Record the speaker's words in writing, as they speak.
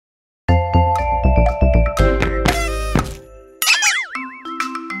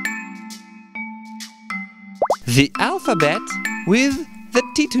The alphabet with the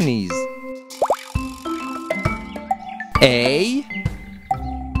titoonies. A,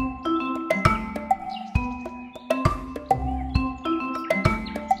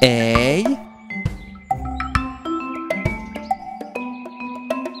 A,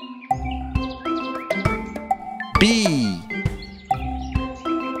 B,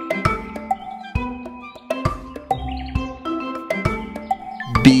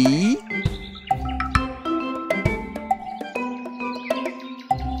 B,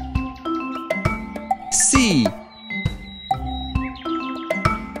 C,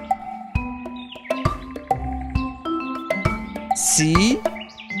 C,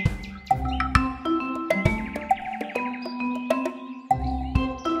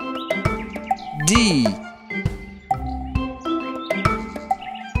 D,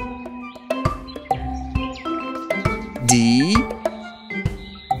 D,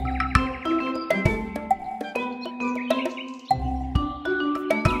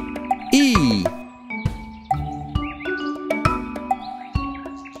 E,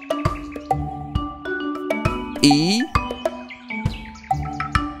 E,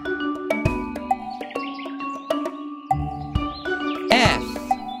 F,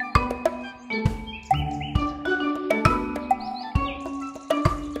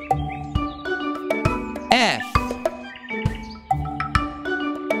 F,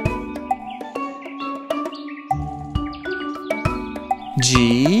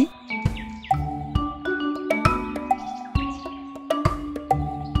 G,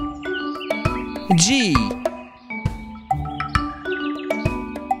 G,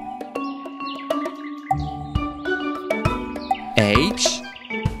 H,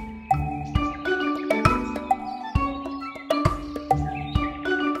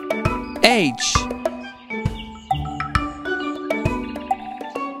 H,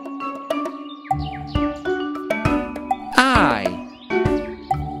 I,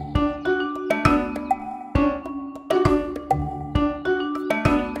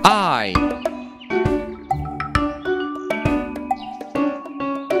 I,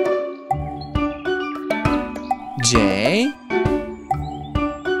 J,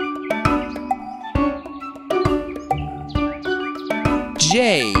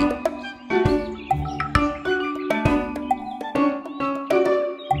 J,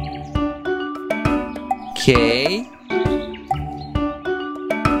 K,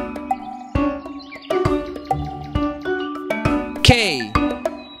 K,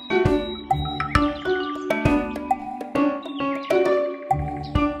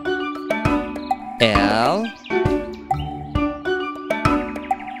 L,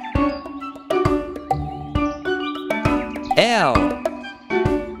 L,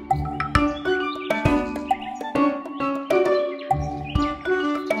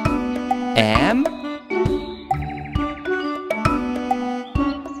 M,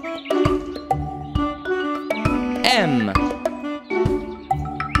 M,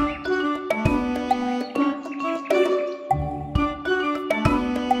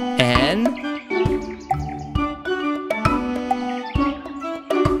 N,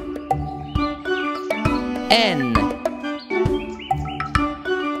 N,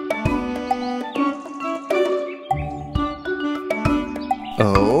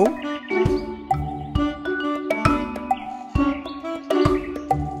 O,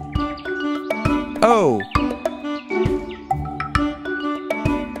 O,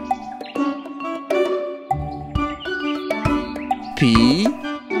 P,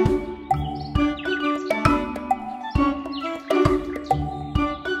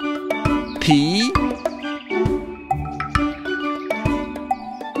 P,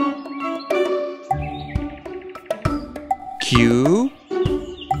 Q,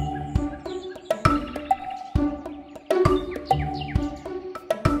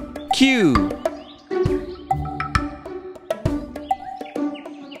 Q,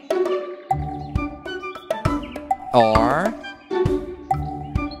 R,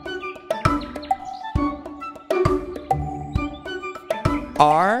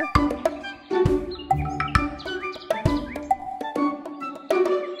 R,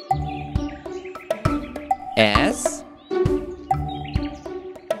 S,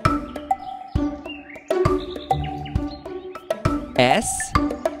 S,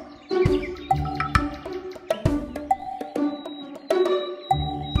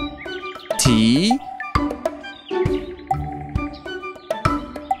 T,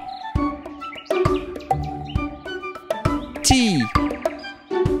 T,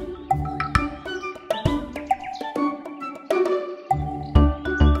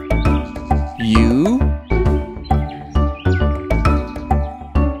 U,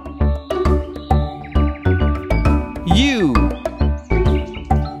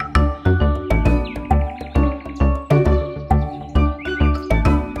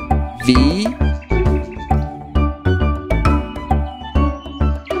 V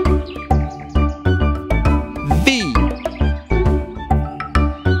V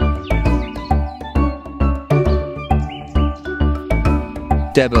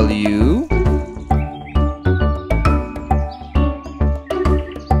W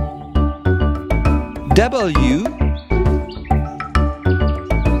W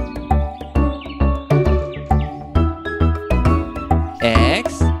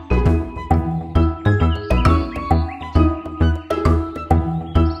X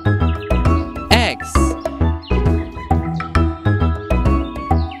X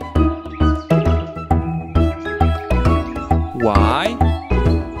Y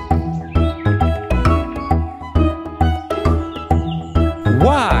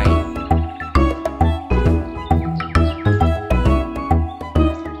Y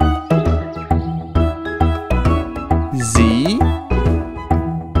Z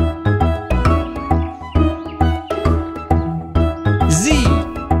Z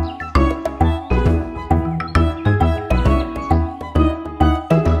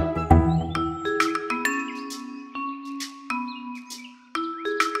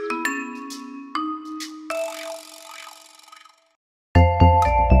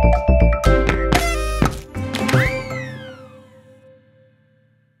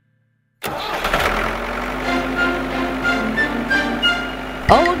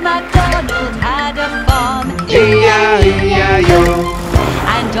Old MacDonald had a farm, E-I-E-I-O,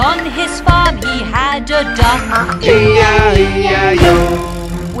 and on his farm he had a duck, E-I-E-I-O,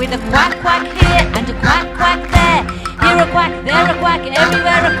 with a quack quack here and a quack quack there. Here a quack, there a quack,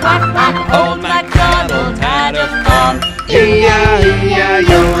 everywhere a quack quack. Old MacDonald had a farm.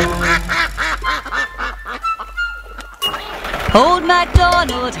 E-I-E-I-O, Old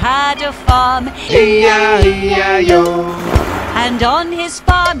MacDonald had a farm, E-I-E-I-O, and on his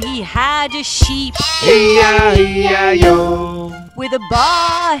farm he had a sheep, E-I-E-I-O, with a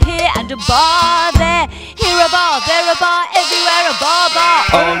bar here and a bar there. Here a bar, there a bar, everywhere a bar bar.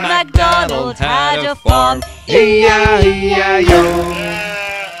 Old MacDonald had a farm. E-I-E-I-O,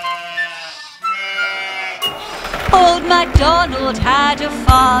 Old MacDonald had a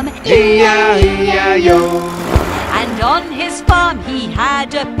farm, E-I-E-I-O, and on his farm he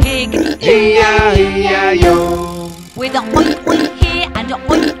had a pig, E-I-E-I-O, with a oink oink here and a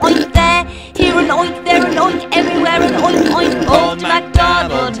oink oink there. Here an oink, there an oink, everywhere an oink oink. Old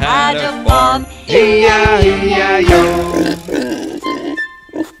MacDonald had a farm. E-I-E-I-O,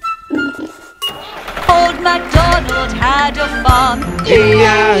 Old MacDonald had a farm,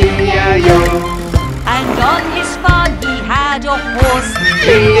 E-I-E-I-O, and on his farm he had a horse,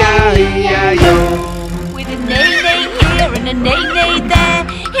 E-I-E-I-O, with a neigh neigh here and a neigh neigh there.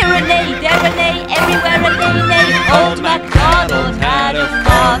 Here a neigh, there a neigh, everywhere a neigh neigh. Old MacDonald had a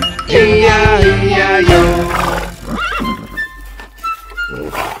farm. E-I-E-I-O,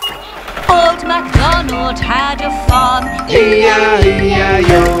 Old MacDonald had a farm,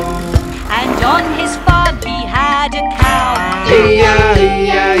 E-I-E-I-O, and on his farm he had a cow,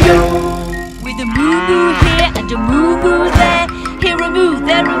 E-I-E-I-O, with a moo moo here and a moo moo there. Here a moo,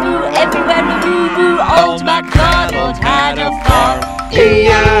 there a moo, everywhere a moo moo. Old MacDonald had a farm.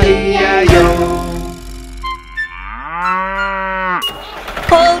 E-I-E-I-O,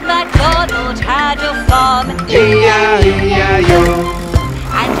 Old MacDonald had a farm, E-I-E-I-O,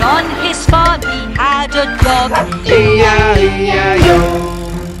 and on his farm he had a dog, E-I-E-I-O,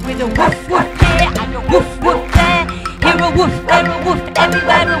 with a woof woof here and a woof woof there. Here a woof, there a woof,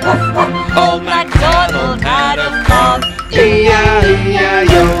 everywhere a woof woof. Old MacDonald had a farm.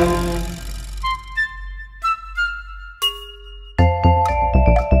 E-I-E-I-O,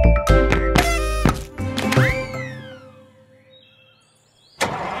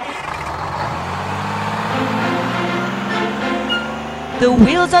 The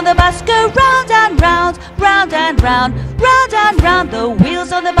wheels on the bus go round and round, round and round, round and round. The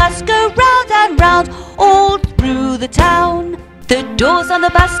wheels on the bus go round and round, all through the town. The doors on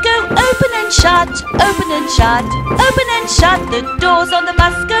the bus go open and shut, open and shut, open and shut. The doors on the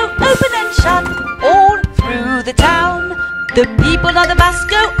bus go open and shut, all through the town. The people on the bus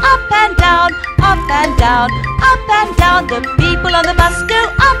go up and down, up and down, up and down. The people on the bus go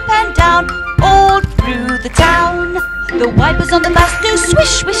up and down, all through the town. The wipers on the bus go swish,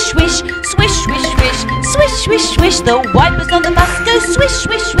 swish, swish, swish, swish, swish, swish, swish, swish. The wipers on the bus go swish,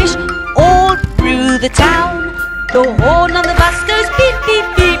 swish, swish, all through the town. The horn on the bus goes beep, beep,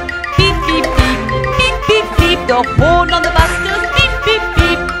 beep, beep, beep, beep, beep, beep, beep. The horn on the bus goes beep, beep,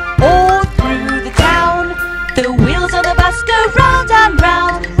 beep, all through the town. The wheels on the bus go round and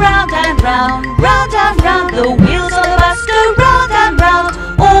round, round and round, round and round. The wheels on the bus go round and round,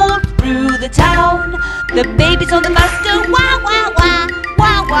 all through The babies on the bus go wah wah wah,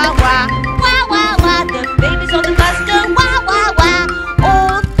 wah wah wah, wah wah wah. The babies on the bus go wah wah wah,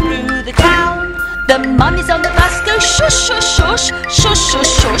 all through the town. The mummies on the bus go shush shush shush, shush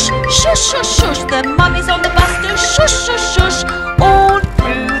shush shush, shush shush shush. The mummies on the bus go shush shush shush, all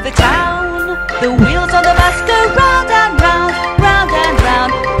through the town. The wheels on the bus go round and round, round and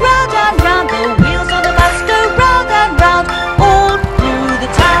round, round and round. The wheels on the bus go round and round, all through the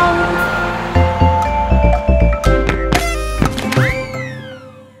town.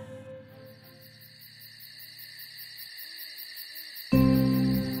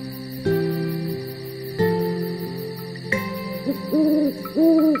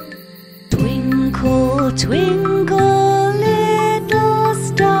 Twinkle, twinkle, little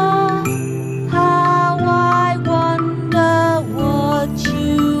star, how I wonder what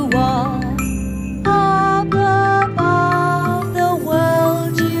you are. Up above the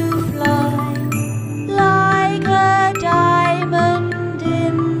world you fly, like a diamond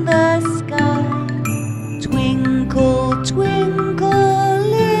in the sky. Twinkle, twinkle,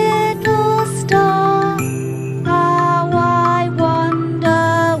 little star, how I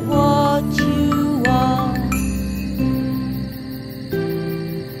wonder what you are.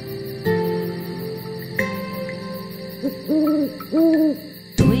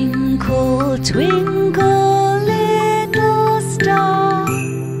 Twinkle, twinkle, little star,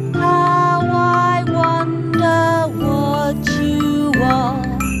 how I wonder what you are.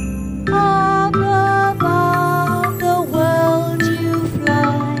 Up above the world you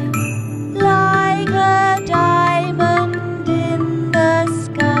fly, like a diamond in the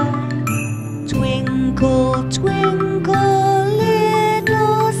sky. Twinkle, twinkle,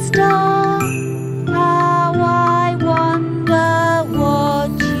 little star, how I wonder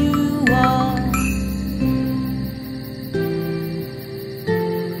what you are.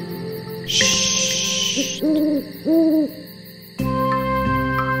 Shh.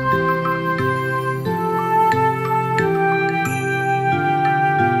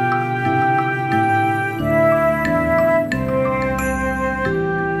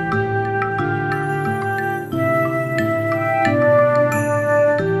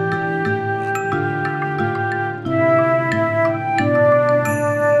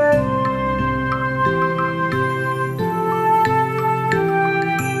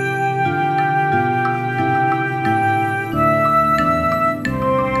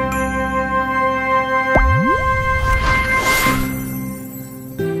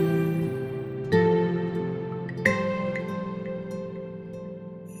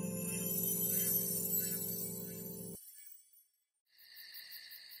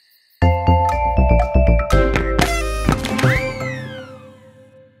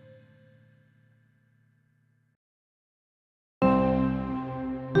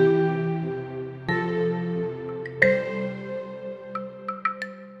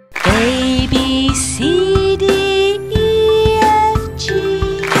 A, B, C, D, E, F,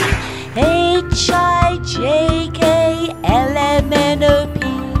 G, H, I, J, K, L, M, N, O, P,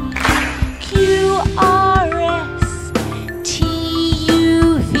 Q, R, S, T,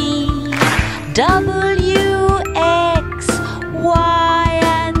 U, V, W, X, Y,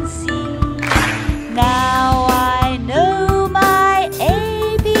 and Z. Now I know my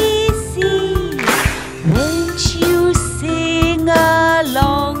ABC. Won't you sing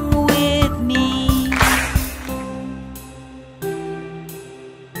along with me?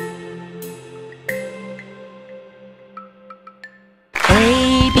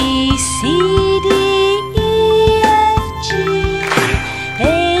 A, B, C, D, E, F, G,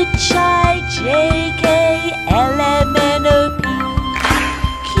 H, I, J,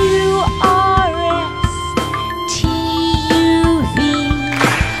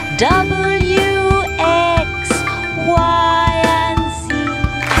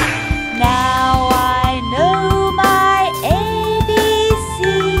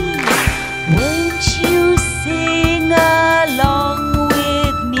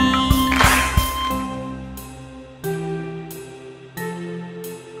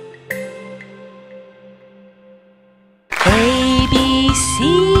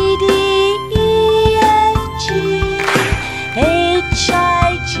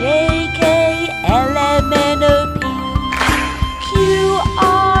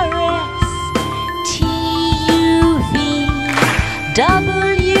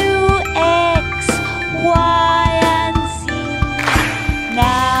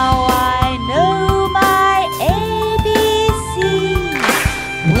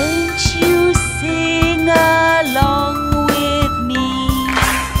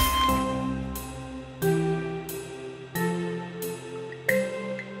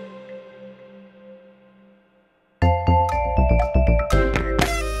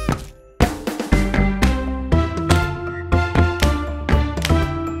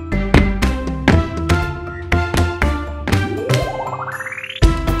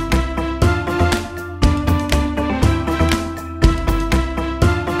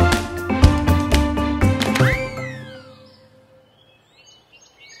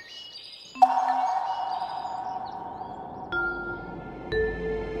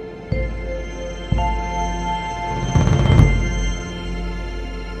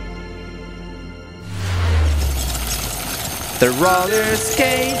 the roller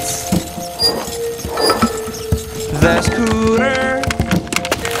skates, the scooter,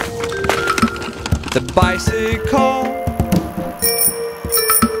 the bicycle,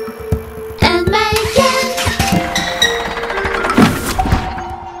 and my cat.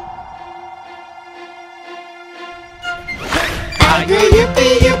 I go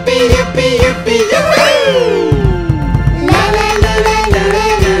yippee, yippee, yippee, yippee, yippee. La la la la la la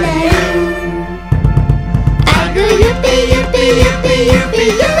la la. I go yippee, yippee, yippee,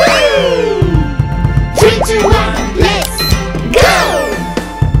 yippee, yippee. 3, 2, 1, let's go!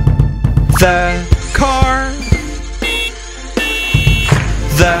 the car,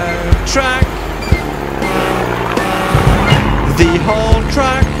 the track, the whole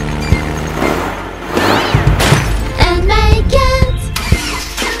track, And my cat.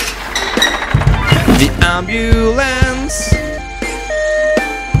 the ambulance,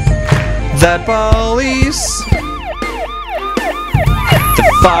 the police, the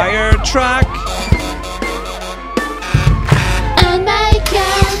fire truck, And my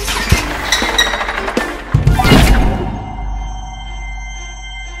cat.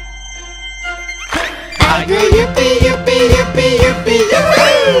 I go yippee, yippee, yippee, yippee,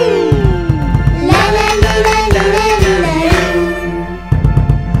 yippee. La la la la la la la la.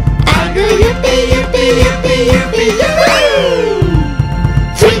 I go yippee, yippee, yippee, yippee, yippee.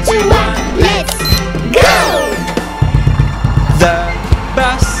 3, 2, 1, let's go! the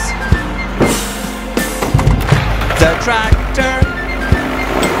bus, the tractor,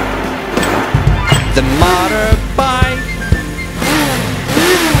 the motorbike,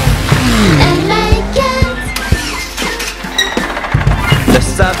 And my cat. the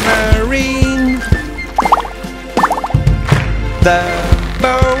submarine, the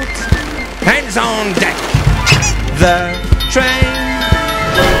boat, hands on deck, the train,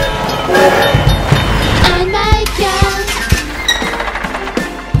 And my cat.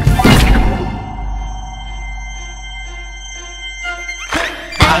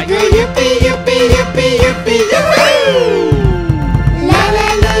 I go yippee, yippee, yippee, yippee, yippee. La la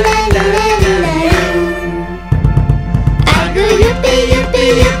la la la la la la. I go yippee,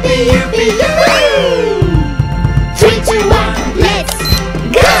 yippee, yippee, yippee, yippee. 3, 2, 1, let's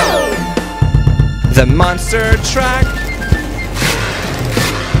go! the monster truck,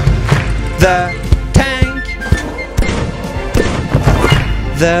 the tank,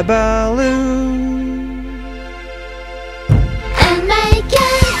 the balloon, And my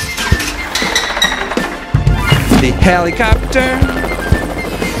cat. the helicopter,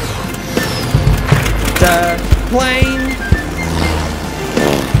 the plane,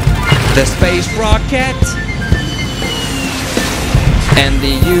 the space rocket, and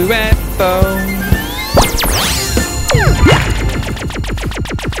the UFO.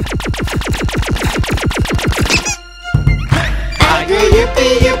 I go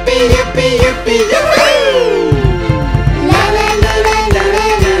yippee, yippee, yippee, yippee, yippee. La la la la la la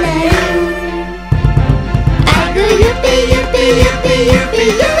la la. I go yippee, yippee, yippee,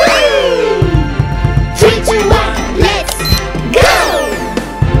 yippee, yippee. 3, 2, 1, let's go!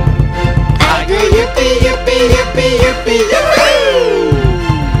 I go yippee, yippee, yippee, yippee, yippee.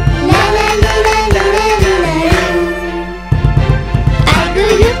 La la la la la la la la. I go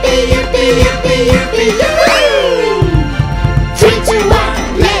yippee, yippee, yippee, yippee, yippee. 3, 2,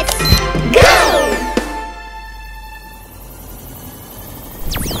 1, let's go!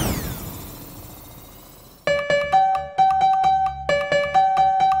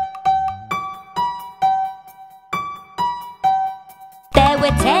 There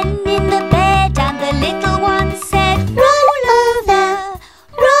were 10 in the bed, and the little one said, "Roll over,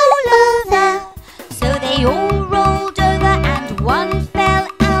 roll over." So they all rolled over, and one fell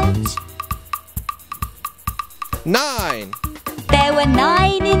out. 9. There were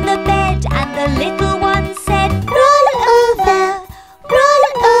 9 in the bed, and the little one said, "Roll over, roll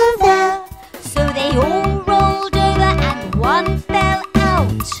over." So they all rolled over, and one fell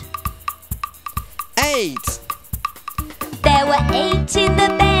out. 8. There were 8 in the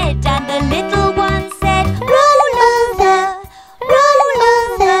bed, and the little one said, "Roll over, roll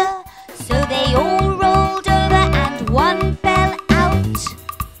over." So they all rolled over, and one fell out.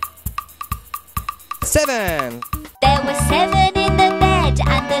 7. There were 7 in the bed,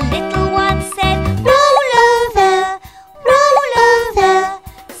 and the little one said, "Roll over, roll over."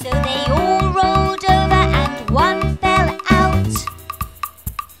 So they all rolled over, and one fell out.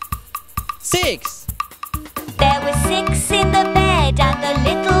 6. There were 6 in the bed, and the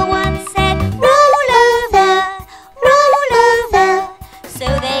little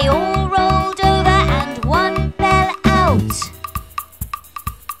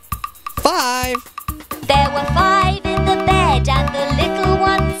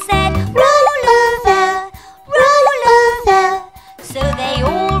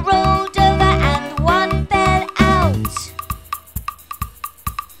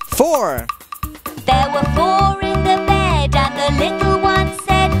 4. There were 4 in the bed, and the little one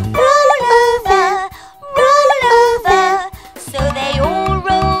said, "Roll over, roll over." So they all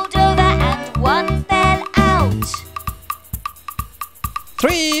rolled over, and one fell out.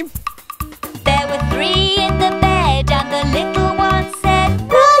 3. There were 3 in the bed, and the little one said,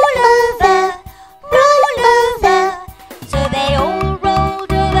 "Roll over, roll over." So they all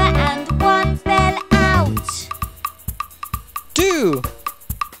rolled over, and one fell out. 2.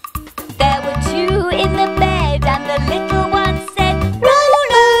 There were 2 in the bed, and the little one said, "Roll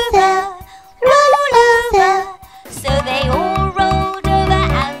over, roll over." So they all rolled over,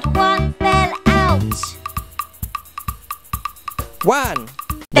 and one fell out. 1.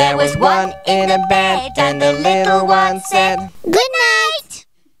 There was one in a bed, and the little one said, Good night.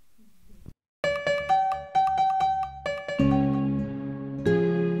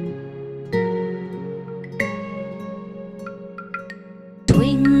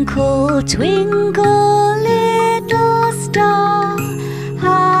 Twinkle, twinkle, little star,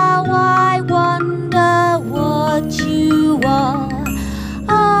 how I wonder what you are.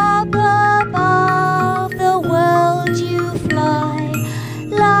 Up above the world you fly,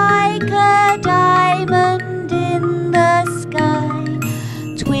 like a diamond in the sky.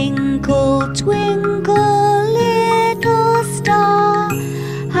 Twinkle, twinkle, little star,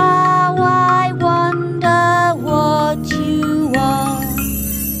 how I wonder what you are.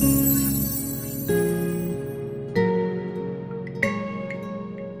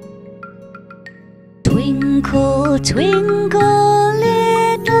 Twinkle, twinkle,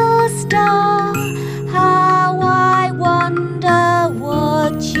 little star, how I wonder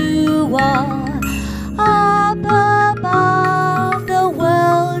what you are. Up above the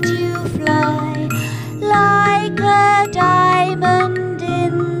world you fly, like a diamond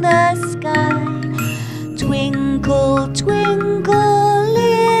in the sky. Twinkle, twinkle,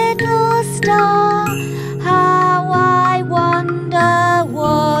 little star, how I wonder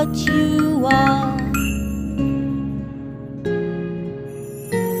what you are.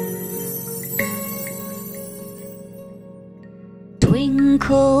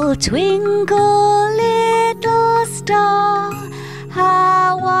 Twinkle, twinkle, little star,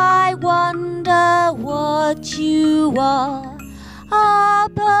 how I wonder what you are.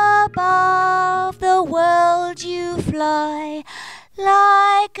 Up above the world you fly,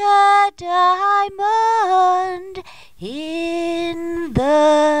 like a diamond in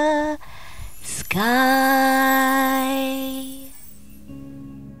the sky.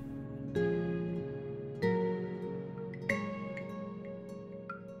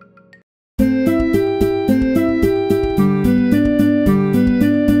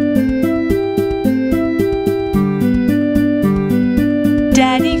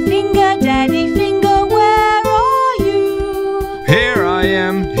 Daddy finger, where are you? Here I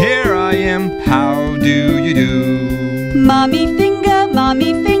am, how do you do? Mommy finger,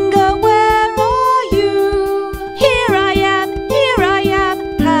 where are you? Here I am,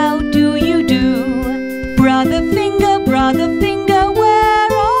 how do you do? Brother finger,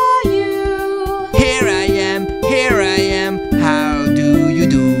 where are you? Here I am, how do you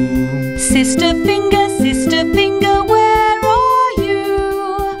do? Sister finger, where are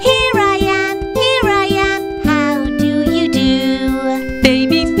you? Here I am, how do you do?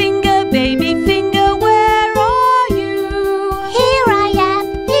 Baby finger, where are you? Here I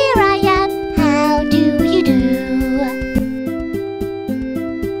am, how do you do?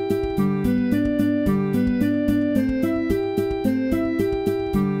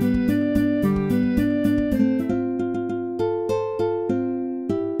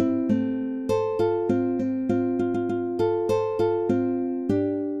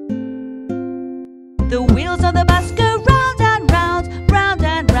 The wheels on the bus go round and round, round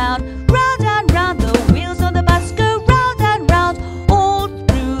and round, round and round. The wheels on the bus go round and round, all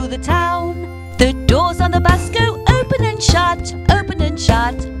through the town. The doors on the bus go open and shut, open and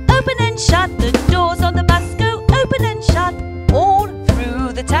shut, open and shut. The doors on the bus go open and shut, all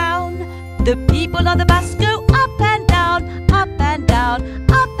through the town. The people on the bus go up and down, up and down,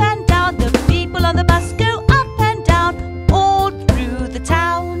 up and down. The people on the bus go up and down, all through the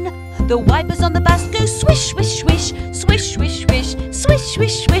town. The wipers on the bus go swish, swish, swish, swish, swish, swish, swish,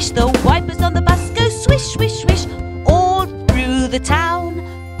 swish, swish. The wipers on the bus go swish, swish, swish, all through the town.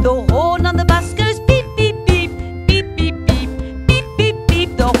 The horn on the bus goes beep, beep, beep, beep, beep, beep, beep, beep,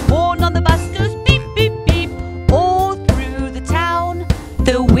 beep. The horn on the bus goes beep, beep, beep, all through the town.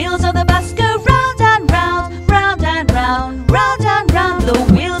 The wheels on the bus go round and round, round and round, round and round. The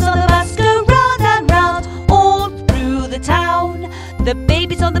wheels on the bus go round and round, all through the town. The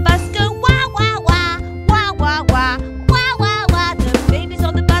babies on the bus go wah, wah, wah, wah, wah, wah, wah, wah, wah. The babies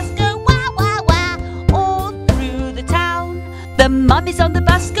on the bus go mummies on the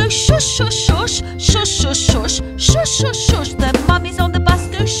bus go shush, shush, shush, shush, shush, shush, shush, shush, shush. The mummies on the bus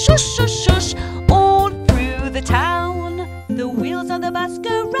go shush, shush, shush, all through the town. The wheels on the bus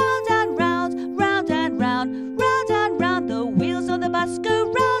go round and round, round and round, round and round. The wheels on the bus go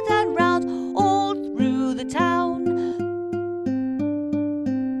round and round, all through the town.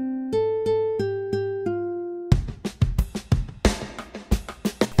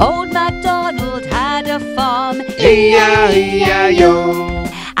 Old MacDonald had a farm, E-I-E-I-O.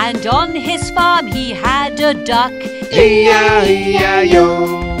 and on his farm he had a duck, E-I-E-I-O.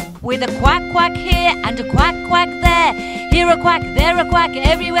 with a quack quack here and a quack quack there. Here a quack, there a quack,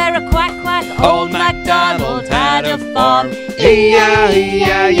 everywhere a quack quack. Old MacDonald had a farm,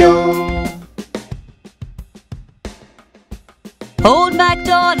 E-I-E-I-O. Old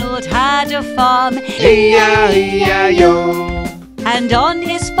MacDonald had a farm, E-I-E-I-O. and on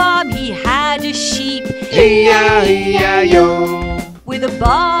his farm he had a sheep, E-I-E-I-O. with a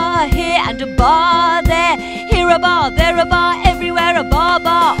bar here and a bar there. Here a bar, there a bar, everywhere a bar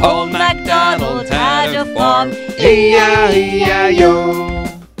bar. Old MacDonald had a farm, E-I-E-I-O.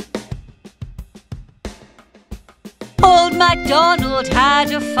 Old MacDonald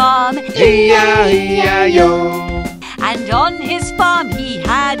had a farm, E-I-E-I-O. and on his farm he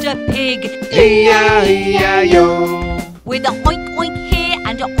had a pig, E-I-E-I-O. with a oink oink here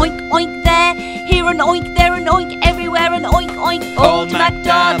and a oink oink there. Here an oink, there an oink, everywhere an oink oink. Old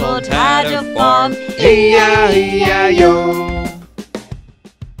MacDonald had a farm, E-I-E-I-O.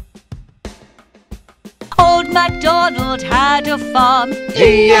 Old MacDonald had a farm,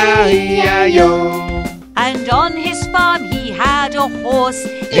 E-I-E-I-O. and on his farm he had a horse,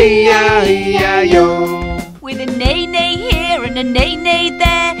 E-I-E-I-O. with a neigh neigh here and a neigh neigh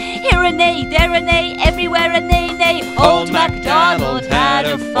there. Here a neigh, there a neigh, everywhere a neigh neigh. Old MacDonald had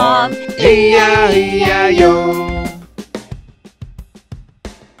a farm, E-I-E-I-O.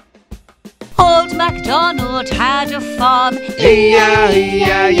 Old MacDonald had a farm,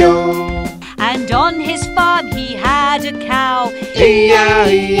 E-I-E-I-O. and on his farm he had a cow,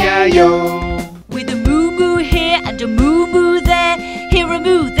 E-I-E-I-O. with a moo moo here and a moo moo there. Here a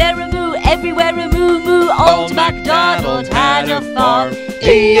moo, there a moo, everywhere a moo moo. Old MacDonald had a farm,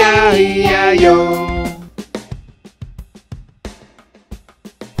 E-I-E-I-O.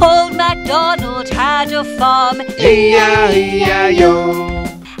 Old MacDonald had a farm, E-I-E-I-O.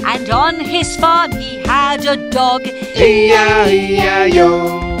 and on his farm he had a dog, E-I-E-I-O.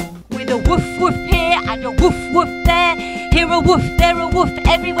 with a woof woof here and a woof woof there. Here a woof, there a woof,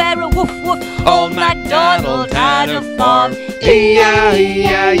 everywhere a woof woof. Old MacDonald had a farm,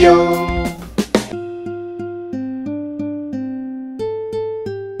 E-I-E-I-O.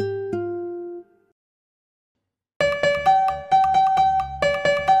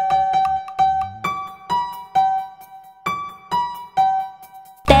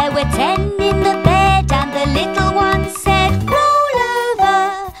 There were 10 in the bed and the little one said, roll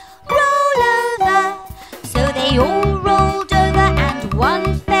over, roll over. So they all rolled over and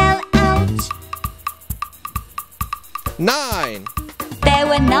one fell out. 9. There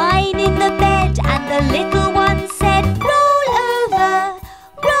were 9 in the bed and the little one said, roll over,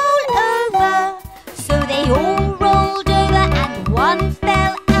 roll over. So they all rolled over and one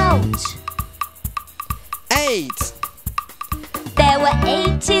fell out. 8. There were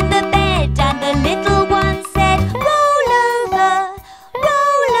 8 in the bed and the little one said, roll over,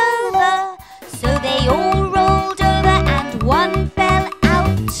 roll over. So they all rolled over and one fell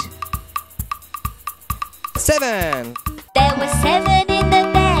out. 7. There were 7 in the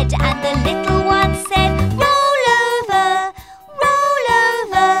bed and the little one said, roll over, roll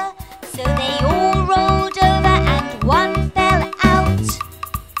over. So they all rolled over and one fell out.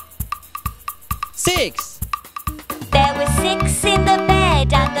 6. There were 6 in the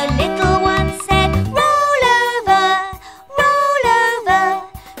bed and the little one said, roll over, roll over.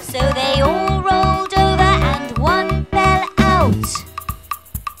 So they all rolled over and one fell out.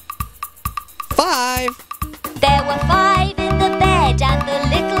 5. There were 5 in the bed and the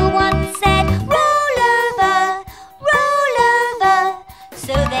little one said, roll over, roll over.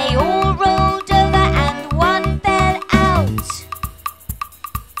 So they all rolled over and one fell out.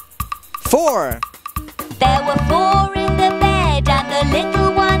 4. There were 4 in the bed and the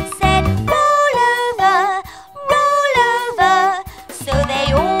little one said, roll over, roll over. So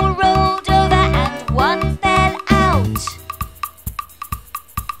they all rolled over and one fell out.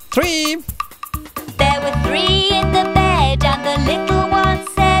 3. There were 3 in the bed and the little one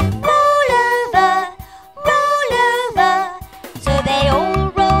said, roll over, roll over. So they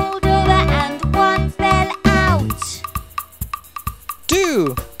all rolled over and one fell out.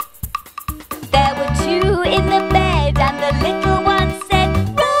 2. There were 2 in the bed and the little one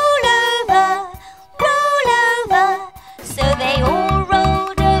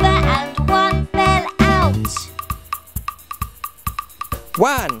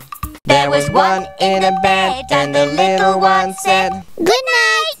 1. There was one in a bed, and the little one said, Good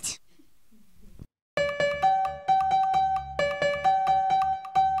night.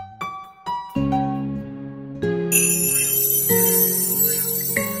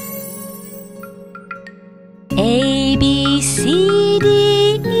 A, B, C,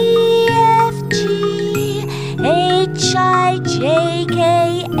 D, E, F, G, H, I, J,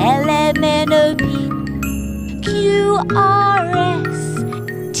 K, L, M, N, O, P, Q, R,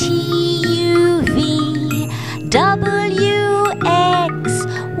 S, T, U, V, W, X,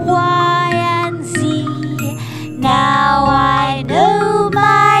 Y, and Z. Now I know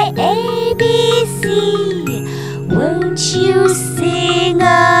my ABC. Won't you sing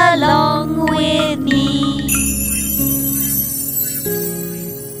along with me?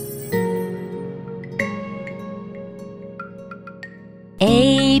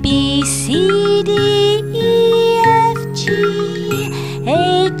 A, B, C, D, E, F, G,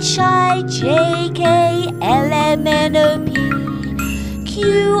 H, I, J, K, L, M, N, O, P,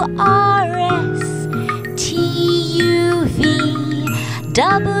 Q, R, S, T, U, V,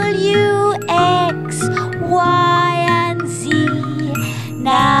 W, X, Y, and Z.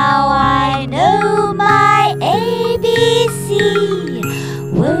 Now I know my ABC.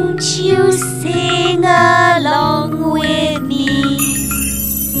 Won't you sing along with me?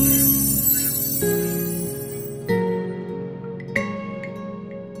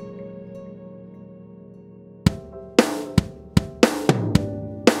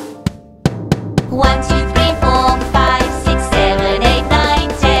 1, 2, 3, 4, 5, 6, 7, 8, 9,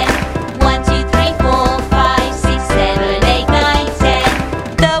 10. 1, 2, 3, 4, 5, 6, 7, 8, 9,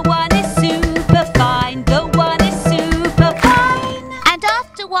 10. The one is super fine, the one is super fine. And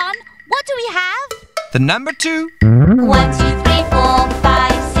after one, what do we have? The number 2. 1, 2, 3, 4,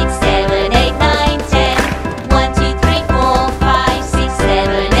 5, 6, 7, 8, 9, 10. 1, 2, 3, 4, 5, 6,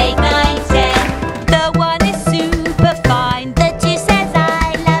 7, 8, 9, 10. The one is super fine, The 2 says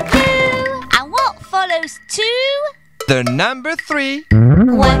I love you. and what follows 2? The number 3. 1, 2,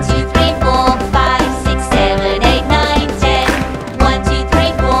 3, 4, 5, 6, 7, 8, 9, 10. 1, 2,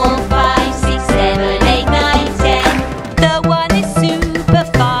 3, 4, 5, 6, 7, 8, 9, 10. The one is super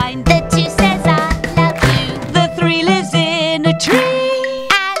fine, The 2 says I love you. the 3 lives in a tree.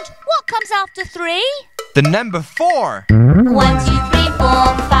 And what comes after 3? The number 4. 1, 2, 3,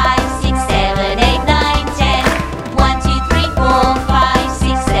 4, 5, 6, 7, 8, 9, 10. 1, 2, 3, 4, 5,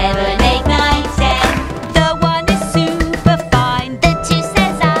 6, 7, 8, 9, 10. The one is super fine, The 2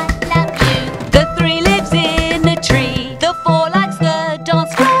 says I love you. the 3 lives in a tree. The 4 likes the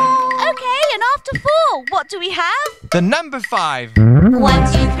dance floor. Okay, and after 4, what do we have? The number 5. 1, 2,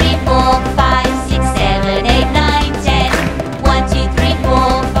 3, 4, 5, 6, 7, 8, 9, 10. 1, 2, 3,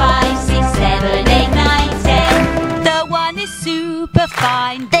 4, 5, 6, 7, 8, 9, 10. The one is super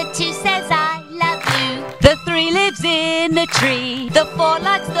fine, The 2 says I love you. the 3 lives in a tree. The 4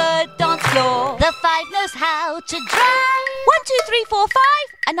 likes the dance floor. The 5 knows how to drive. 1, 2, 3, 4, 5,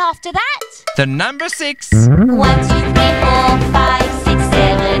 and after that, The number 6. 1, 2, 3, 4, 5, 6,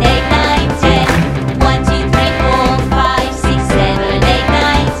 7, 8, 9, 10. 1, 2, 3, 4, 5, 6, 7, 8,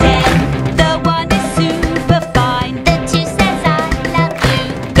 9, 10. the one is super fine, The 2 says I love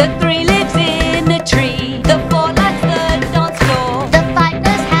you. the 3 lives in a tree. The 4 likes the dance floor. The 5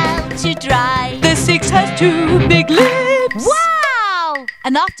 knows how to drive. The 6 has 2 big lips. Wow!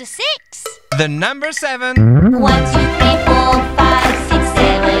 And after 6, The number 7. 1, 2, 3, 4, 5, 6,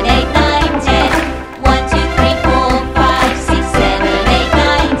 7, 8, 9, 10. 1, 2, 3, 4, 5, 6, 7, 8,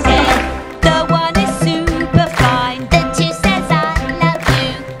 9, 10. the one is super fine, The 2 says I love you.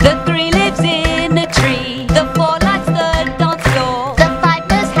 the 3 lives in a tree. The 4 likes the dance floor. The 5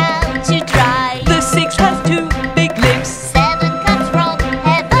 knows how to drive. The 6 has 2 big lips. 7 comes from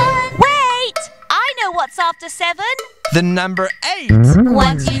heaven. Wait! I know what's after 7. The number 8.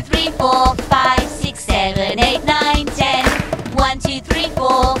 1, 2, 3, 4, 5, 6, 7, 8, 9, 10. 1, 2, 3,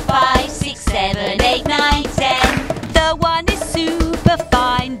 4, 5, 6, 7, 8, 9, 10. The one is super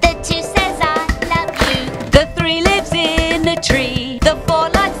fine, The 2 says I love you. the 3 lives in a tree. The 4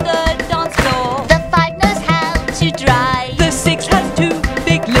 likes the dance floor. The 5 knows how to drive. The 6 has 2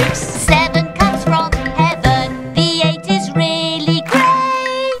 big lips. 7 comes from heaven. The 8 is really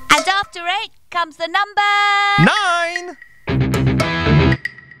great. And after 8 comes the number 9.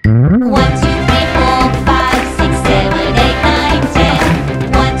 1, 2, 3, 4, 5, 6, 7, 8, 9,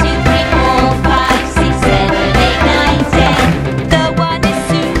 10. 1, 2, 3, 4, 5, 6, 7, 8, 9, 10. The one is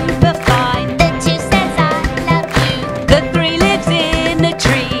super fine, The 2 says I love you. the 3 lives in a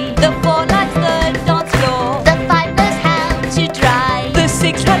tree. The 4 likes the dance floor. The 5 knows how to drive. The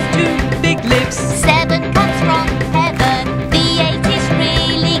 6 has 2 big lips. 7 comes from heaven. The 8 is really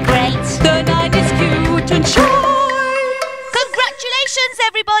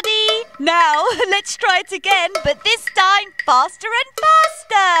it again, but this time faster and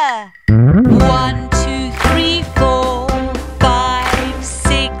faster. 1, 2, 3, 4, 5,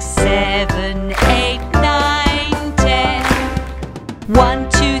 6, 7, 8, 9, 10. 1,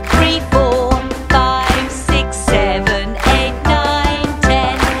 2, 3, 4, 5, 6, 7, 8, 9,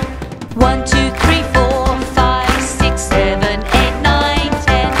 10. 1, 2, 3, 4, 5, 6, 7, 8, 9,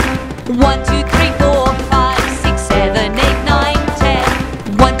 10. 1, 2, 3, 4, 5, 6, 7, 8, 9,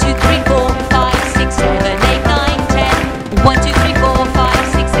 10. 1, 2, 3, 4, 5, 6, 7, 8, 9, 10. 1, 2, 3, 4, 5,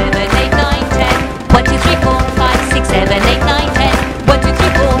 6, 7, 8, 9, 10. 1, 2, 3, 4, 5, 6, 7, 8, 9, 10. 1, 2, 3, 4, 5, 6, 7, 8, 9, 10. 1, 2,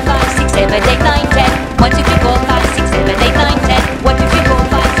 3, 4, 5, 6, 7, 8, 9, 10. 1, 2, 3, 4, 5, 6, 7, 8, 9, 10. 1, 2, 3,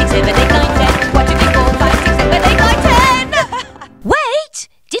 4, 5, 6, 7, 8, 9, 10. Wait!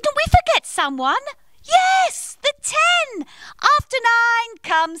 Didn't we forget someone? Yes! The 10! After 9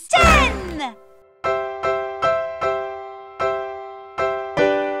 comes 10!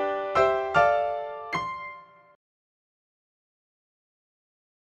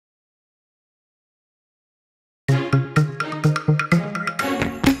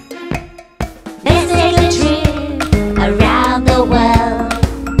 Let's take a trip around the world.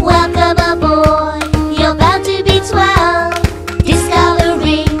 Welcome aboard, you're bound to be 12.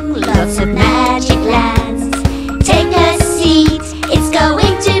 Discovering lots of magic lands. Take a seat, it's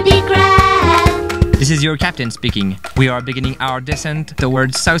going to be grand. This is your captain speaking. We are beginning our descent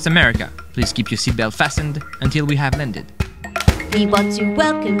towards South America. Please keep your seatbelt fastened until we have landed. We want to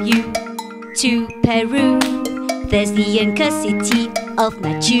welcome you to Peru. There's the Inca city of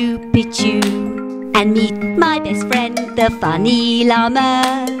Machu Picchu. And meet my best friend, the funny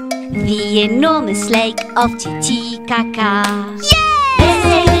llama. The enormous lake of Titicaca. Let's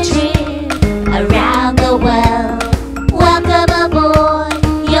take a trip around the world. Welcome aboard,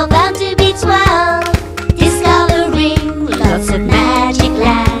 you're bound to be 12. Discovering lots of magic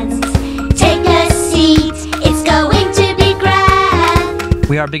lands. Take a seat, it's going to be grand.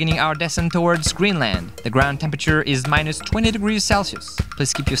 We are beginning our descent towards Greenland. The ground temperature is minus 20 degrees Celsius.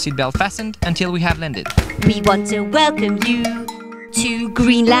 Please keep your seatbelt fastened until we have landed. We want to welcome you to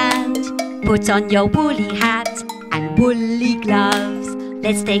Greenland. Put on your woolly hat and woolly gloves.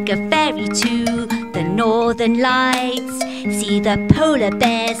 Let's take a ferry to the northern lights. See the polar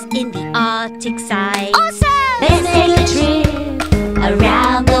bears in the Arctic side. Awesome! Let's take a trip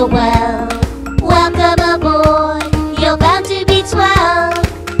around the world. Welcome aboard, you're bound to be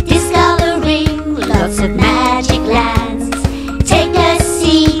 12. Discovering lots of magic lands. Take a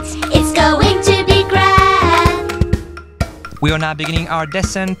seat, it's going to be grand. We are now beginning our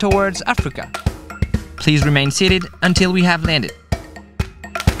descent towards Africa. Please remain seated until we have landed.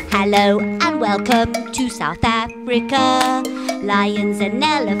 Hello and welcome to South Africa. Lions and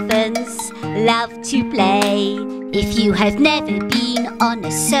elephants love to play. If you have never been on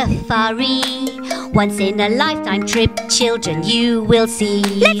a safari, once in a lifetime trip, children, you will see.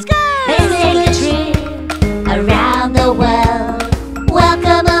 Let's go! Let's take a trip around the world.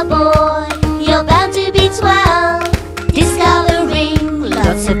 Welcome aboard, you're bound to be 12. Discovering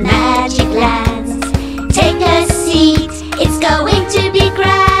lots of magic lands. Take a seat, it's going to be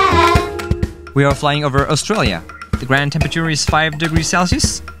grand. We are flying over Australia. The ground temperature is 5 degrees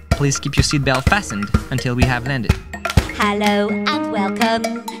Celsius. Please keep your seatbelt fastened until we have landed. Hello and welcome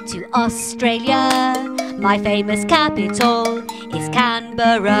to Australia. My famous capital is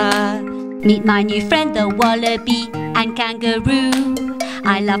Canberra. Meet my new friend, the wallaby and kangaroo.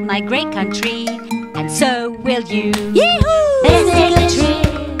 I love my great country, and so will you. Yee-hoo! Let's take a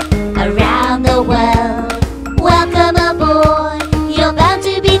trip around the world. Welcome aboard, you're bound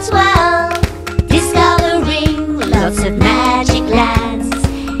to be 12. Discovering lots of magic lands.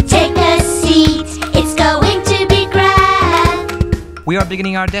 Take a seat, it's going to be grand. We are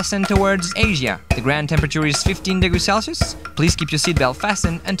beginning our descent towards Asia. The ground temperature is 15 degrees Celsius. Please keep your seatbelt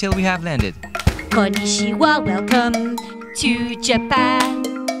fastened until we have landed. Konnichiwa, welcome to Japan.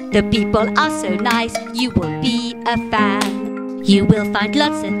 The people are so nice, you will be a fan. You will find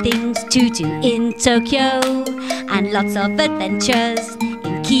lots of things to do in Tokyo, and lots of adventures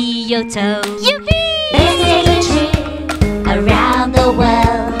in Kyoto. Yippee! Let's take a trip around the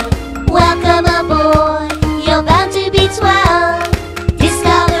world. Welcome aboard, you're bound to be 12.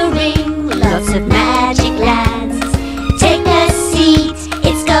 Discovering lots of magic lands. Take a seat,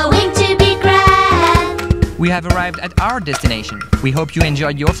 it's going to be grand. We have arrived at our destination. We hope you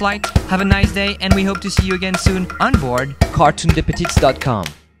enjoyed your flight. Have a nice day, and we hope to see you again soon on board cartoondespetits.com.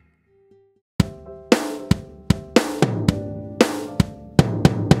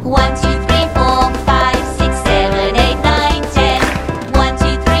 1, 2, 3, 4, 5, 6, 7, 8, 9, 10. 1, 2,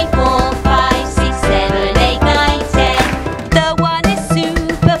 3, 4, 5, 6, 7, 8, 9, 10. The one is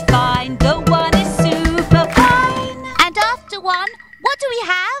super fine, the one is super we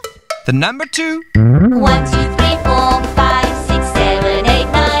have? The number 2. 1, 2, 3, 4, 5, 6, 7,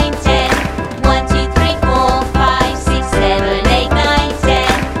 8, 9, 10. 1, 2, 3, 4, 5, 6, 7, 8, 9,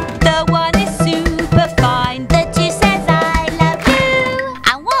 10. The 1 is super fine. The 2 says I love you.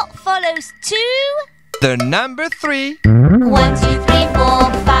 And what follows 2? The number 3. 1, 2, 3, 4,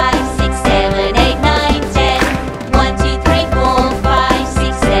 5, 6, 7, 8, 9, 10. 1, 2, 3, 4, 5,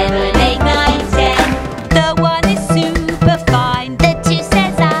 6, 7, 8, 9, 10. The 1 is super fine. The 2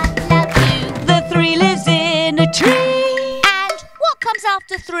 says I love you. The 3 lives in a tree. And what comes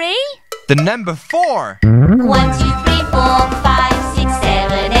after 3? The number 4. 1, 2, 3, 4, 5, 6,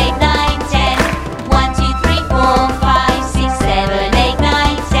 7, 8, 9, 10. 1, 2, 3, 4, 5, 6, 7, 8,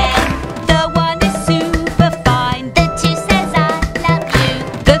 9, 10. The 1 is super fine. The 2 says I love you.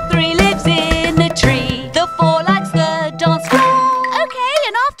 The 3 lives in a tree. The 4 likes the dance floor. Okay,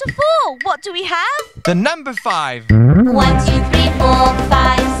 and after 4, what do we have? The number 5. 1, 2, 3, 4,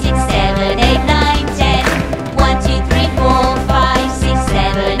 5, 6, 7, 8, 9, 10. 1, 2, 3, 4, 5, 6,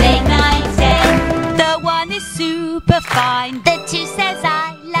 7, 8, 9, 10. The 1 is super fine. The 2 says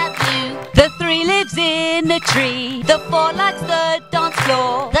I love you. The 3 lives in a tree. The 4 likes the dance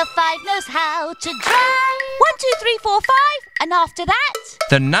floor. The 5 knows how to drive. 1, 2, 3, 4, 5. And after that?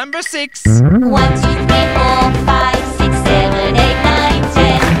 The number 6. 1, 2, 3, 4, 5, 6, 7, 8, 9,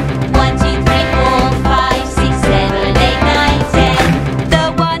 10. 1, 2, 3, 4, 5, 6, 7, 8, 9, 10. The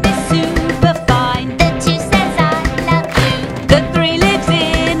 1 is super fine. The 2 says I love you. The 3 lives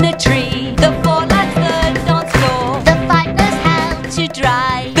in a tree. The 4 likes the dance floor. The 5 knows how to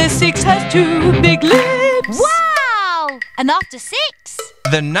drive. The 6 has 2 big lips. Wow! And after 6?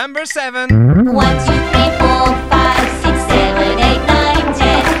 The number 7. 1, 2, 3, 4, 5, 6, 7, 8, 9,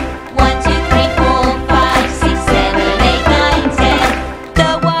 10. 1, 2, 3, 4, 5, 6, 7, 8, 9, 10. The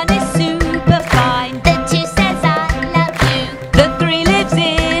 1 is super fine. The 2 says I love you. The 3 lives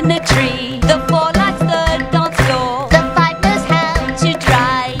in a tree. The 4 likes the dance floor. The 5 knows how to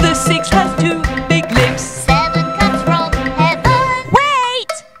drive. The 6 has 2 big lips. 7 comes from heaven.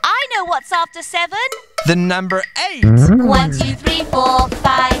 Wait! I know what's after 7. The number 8. 1, 2, 3, 4,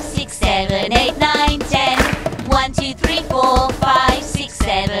 5, 6, 7, 8, 9, 10. 1, 2, 3, 4, 5, 6,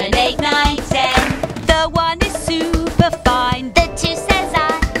 7, 8, 9, 10. The 1 is super fine. The 2 says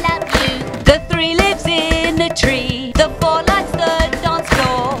I love you. The 3 lives in a tree. The 4 likes the dance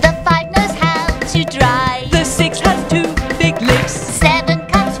floor. The 5 knows how to drive. The 6 has 2 big lips. 7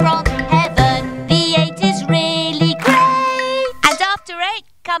 comes from heaven. The 8 is really great. And after 8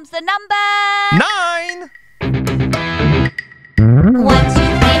 comes the number 9. 1, 2, 3, 4,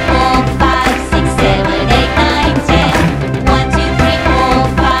 5, 6, 7, 8, 9, 10. 1, 2, 3, 4,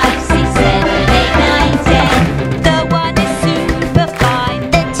 5, 6, 7, 8, 9, 10. The 1 is super fine.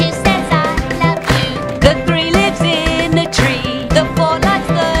 The 2 says I love you. The 3 lives in a tree. The 4 likes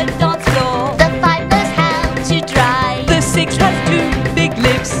the dance floor. The 5 knows how to drive. The 6 has 2 big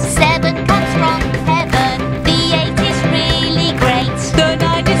lips. 7 comes from heaven. The 8 is really great. The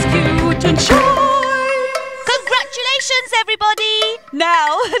 9 is cute and shy. Congratulations, everybody!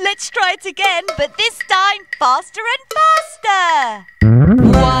 Now, let's try it again, but this time faster and faster.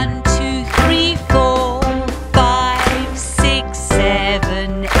 1, 2, 3, 4, 5, 6,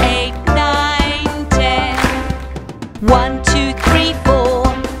 7, 8, 9, 10. 1, 2, 3, 4,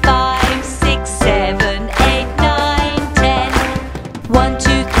 5, 6, 7, 8, 9, 10. 1,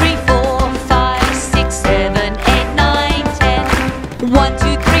 2, 3, 4, 5, 6, 7, 8, 9, 10. 1, 2, 3, 4, 5, 6, 7, 8, 9, 10. 1, 2,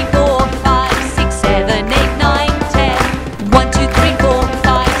 3, 4, 5, 6, 7, 8, 9, 10. 1, 2, 3, 4, 5, 6, 7, 8, 9, 10. 1, 2, 3, 4,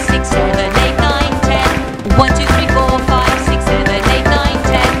 5, 6, 7, 8, 9, 10. 1, 2, 3, 4, 5, 6, 7, 8,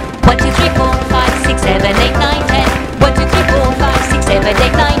 9, 10. 1, 2, 3, 4, 5, 6, 7,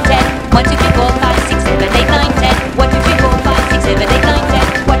 8, 9, 10. 1, 2, 3, 4, 5, 6, 7, 8, 9, 10. 1, 2, 3, 4,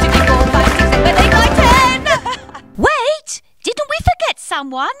 5, 6, 7, 8, 9, 10. Wait! Didn't we forget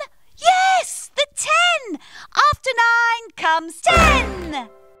someone? Yes! The 10! After 9 comes 10!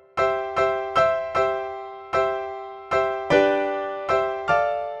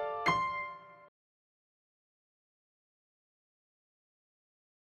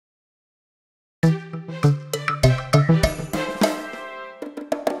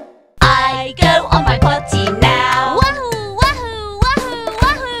 I go on my potty now. Wahoo, wahoo, wahoo,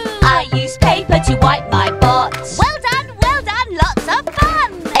 wahoo. I use paper to wipe my butt. Well done, lots of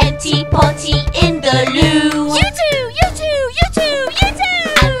fun. Empty potty in the loo. You too, you too, you too, you too.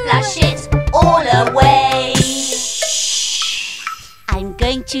 And flush it all away. I'm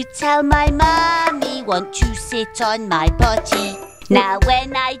going to tell my mummy, want to sit on my potty. Now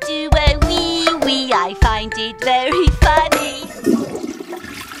when I do a wee-wee, I find it very funny.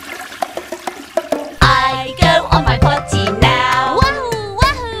 I go on my potty now. Wahoo,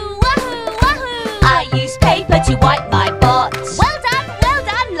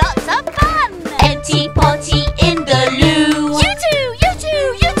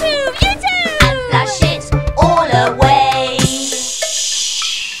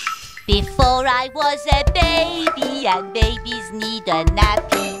 Before I was a baby and babies need a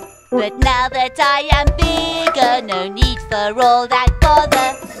nappy. But now that I am bigger, no need for all that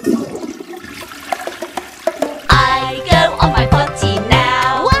bother. I go on my potty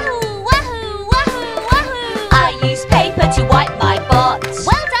now. Wahoo, wahoo, wahoo, wahoo. I use paper to wipe my butt.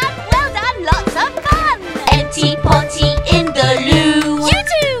 Well done, lots of fun. Empty potty in the loo. You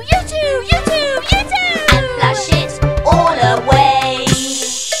too, you too, you too, you too. And flush it all away.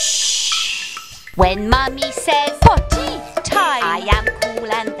 When Mummy says potty time, I am cool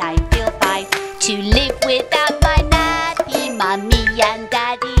and I feel fine. To live without my nappy, Mummy and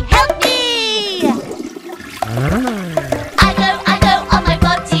Daddy help me. I go on my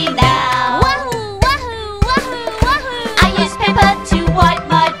potty now. Wahoo, wahoo, wahoo, wahoo. I use paper to wipe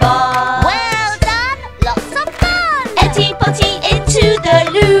my butt. Well done, lots of fun. Empty potty into the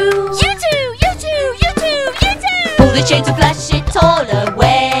loo. You too, you too, you too, you too. Pull the chain to flush it all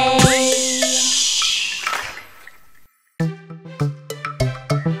away.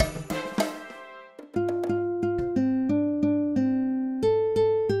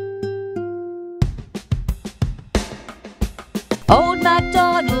 Old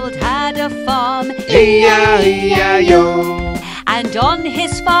MacDonald had a farm, E-I-E-I-O, and on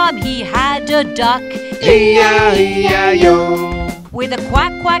his farm he had a duck, E-I-E-I-O, with a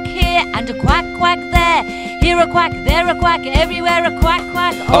quack quack here and a quack quack there. Here a quack, there a quack, everywhere a quack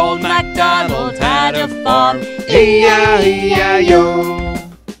quack. Old MacDonald had a farm. E-I-E-I-O,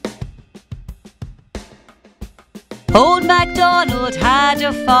 Old MacDonald had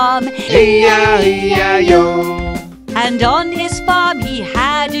a farm, E-I-E-I-O, and on his farm he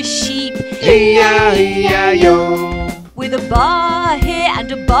had a sheep, E-I-E-I-O, with a bar here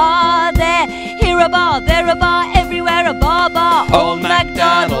and a bar there. Here a bar, there a bar, everywhere a bar bar. Old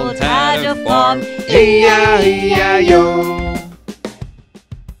MacDonald had a farm. E-I-E-I-O,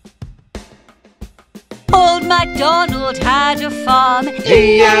 Old MacDonald had a farm,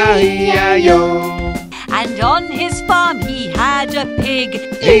 E-I-E-I-O, and on his farm he had a pig,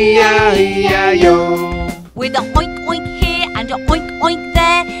 E-I-E-I-O, with a oink oink here and a oink oink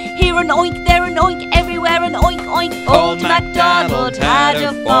there. Here an oink, there an oink, everywhere an oink oink. Old MacDonald had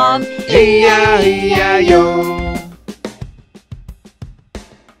a farm. E-I-E-I-O,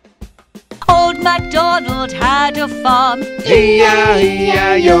 Old MacDonald had a farm,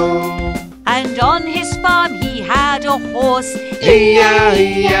 E-I-E-I-O, and on his farm he had a horse,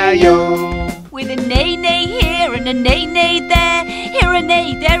 E-I-E-I-O, with a neigh neigh here and a neigh neigh there. Here a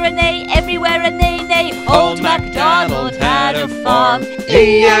neigh, there a neigh, everywhere a neigh neigh. Old MacDonald had a farm.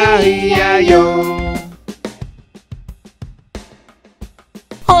 E-I-E-I-O,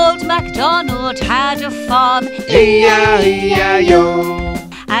 Old MacDonald had a farm, E-I-E-I-O,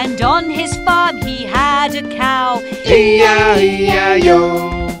 and on his farm he had a cow,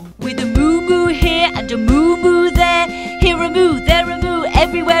 E-I-E-I-O, with a moo moo here and a moo moo there. Here a moo, there a moo,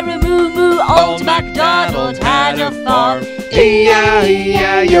 everywhere a moo moo. Old MacDonald had a farm.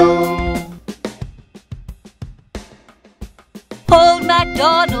 E-I-E-I-O, Old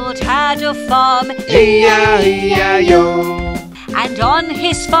MacDonald had a farm, E-I-E-I-O, and on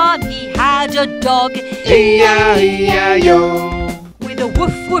his farm he had a dog, E-I-E-I-O, with a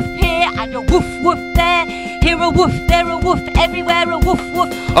woof woof here and a woof woof there. Here a woof, there a woof, everywhere a woof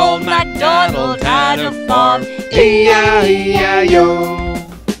woof. Old MacDonald had a farm. E-I-E-I-O,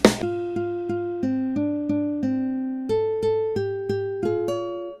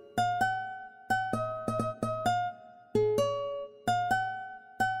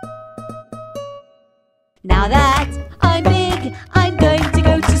 Now that I'm big, I'm going to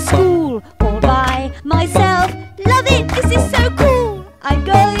go to school all by myself. Love it, this is so cool. I'm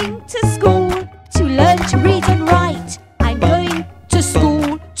going to school to learn to read and write. I'm going to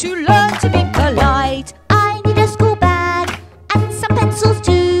school to learn to be polite. I need a school bag and some pencils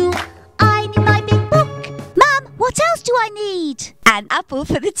too. I need my big book. Mum, what else do I need? An apple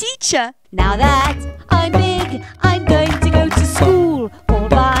for the teacher. Now that I'm big, I'm going to go to school all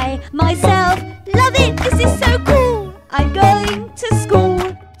by myself. Love it, this is so cool. I'm going to school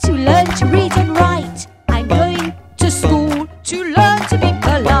to learn to read and write. I'm going to school to learn to be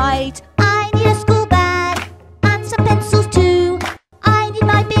polite. I need a school bag and some pencils too. I need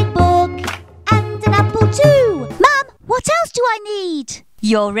my big book and an apple too. Mum, what else do I need?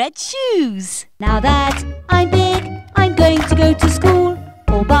 Your red shoes. Now that I'm big, I'm going to go to school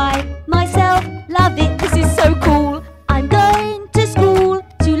all by myself. Love it, this is so cool. I'm going to school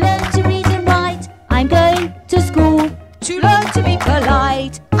to learn to read and write. I'm going to school to learn to be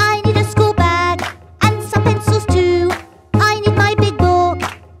polite. I need a school bag and some pencils too. I need my big book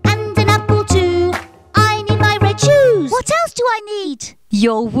and an apple too. I need my red shoes. What else do I need?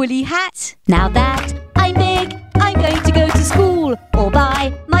 Your old woolly hat. Now that I'm big, I'm going to go to school all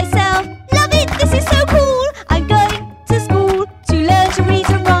by myself. Love it, this is so cool. I'm going to school to learn to read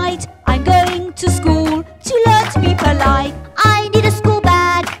and write. I'm going to school to learn to be polite. I need a school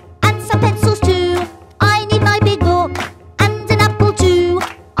bag and some pencils too. I need my big book and an apple too.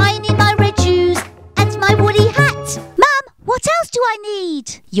 I need my red shoes and my woolly hat. Mum, what else do I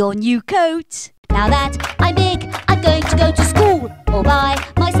need? Your new coat. Now that I'm big, I'm going to go to school all by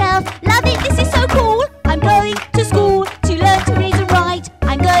myself. Love it, this is so cool. I'm going to school to learn to read and write.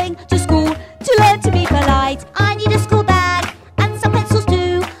 I'm going to school to learn to be polite. I need a school bag and some pencils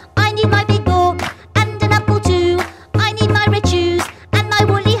too. I need my big book and an apple too. I need my red shoes and my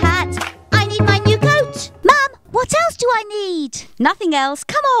woolly hat. I need my new coat. Mum, what else do I need? Nothing else.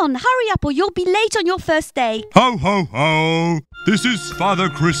 Come on, hurry up or you'll be late on your first day. Ho, ho, ho! This is Father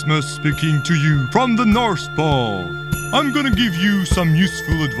Christmas speaking to you from the North Pole. I'm gonna give you some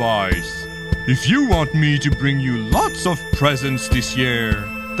useful advice. If you want me to bring you lots of presents this year,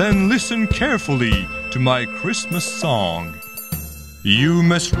 then listen carefully to my Christmas song. You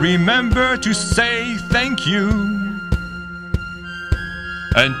must remember to say thank you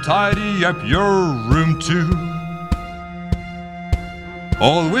and tidy up your room too.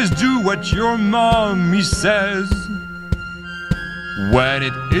 Always do what your mommy says when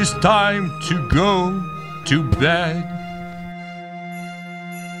it is time to go to bed.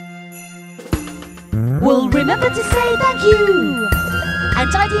 We'll remember to say thank you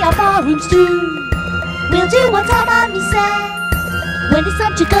and tidy up our rooms too. We'll do what our mommy said when it's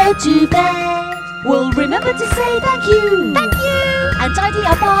time to go to bed. We'll remember to say thank you and tidy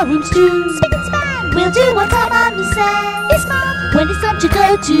up our rooms too. Spick and span. We'll do what our mommy said. Yes, Mom. When it's time to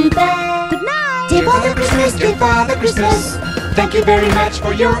go to bed. Good night. Dear Father Christmas, dear Father Christmas, thank you very much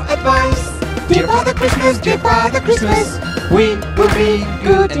for your advice. Dear Father Christmas, we will be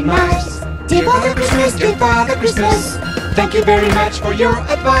good and nice. Dear Father Christmas, thank you very much for your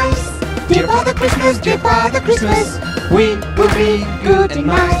advice. Dear Father Christmas, we will be good and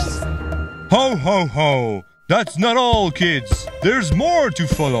nice. Ho, ho, ho! That's not all, kids. There's more to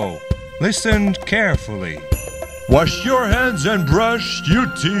follow. Listen carefully. Wash your hands and brush your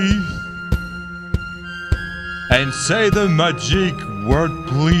teeth. And say the magic word,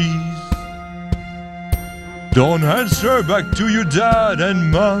 please. Don't answer back to your dad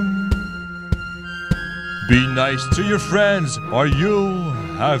and mom. Be nice to your friends or you'll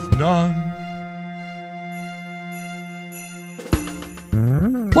have none.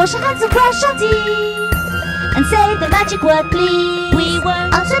 Wash your hands and brush your teeth and say the magic word, please. We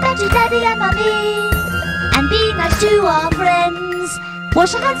won't answer back to Daddy and Mummy and be nice to our friends.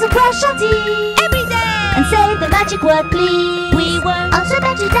 Wash your hands and brush your teeth every day and say the magic word, please. We won't answer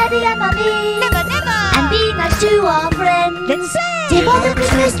back to Daddy and Mummy. Never, never. And be nice to our friends. Let's say. Dear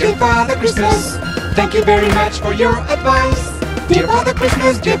Father Christmas, thank you very much for your advice. Dear Father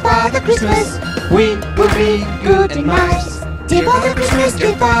Christmas, we will be good and nice. Dear Father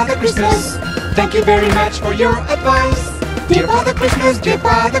Christmas, thank you very much for your advice. Dear Father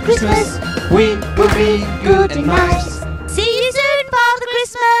Christmas, we will be good and nice. See you soon, Father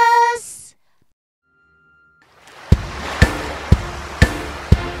Christmas.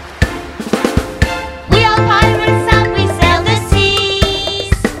 We are pirates and we sail the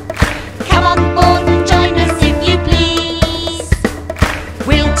seas. Come on board and join us if you please.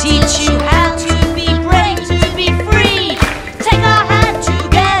 We'll teach you how to be brave, to be free. Take our hand,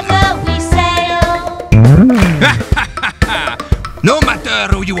 together we sail. No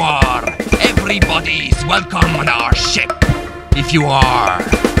matter who you are, everybody's welcome on our ship. If you are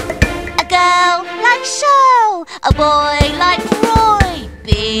A girl like Shell, a boy like Roy,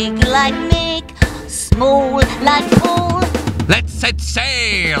 big like Mick, small like Paul. let's set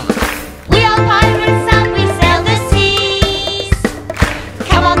sail. We are pirates and we sail the seas.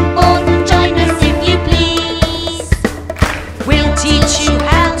 Come on board and join us if you please. We'll teach you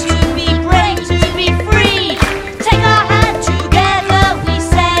how to be brave, to be free. Take our hand, together we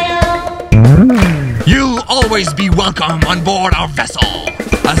sail. You'll always be welcome on board our vessel.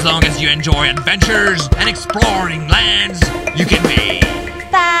 As long as you enjoy adventures and exploring lands you can be.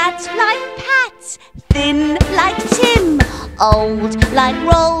 Fat like Pat, thin like Tim, old like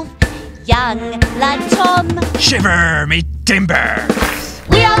Rolf, young like Tom. Shiver me timbers.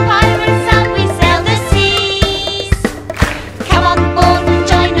 We are pirates and we sail the seas. Come on board and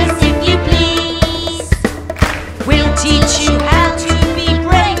join us if you please. We'll teach you how to be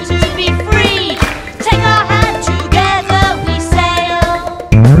brave, to be free. Take our hand, together we sail.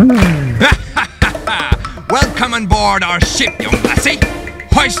 Welcome on board our ship, young lassie.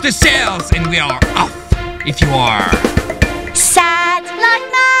 Hoist the sails and we are off. If you are Sad like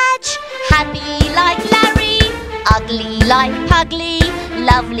like Pugly,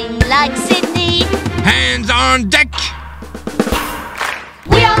 lovely like Sydney. Hands on deck!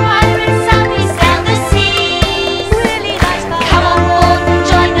 We are pirates and we sail the seas. Really nice fun. Come on board and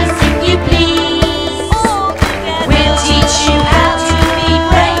join us if you please. All together. We'll teach you how to be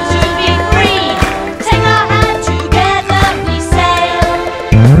brave, to be free. Take our hand, together we sail.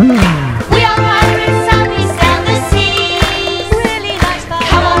 We are pirates and we sail the seas. Really nice fun.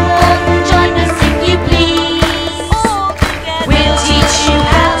 Come on board and join us if you please. All together. We'll teach you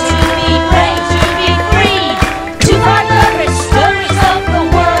how to be brave, to be free. To find the rich stories of the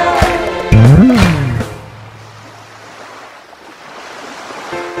world.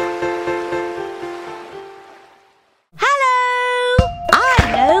 Hello! I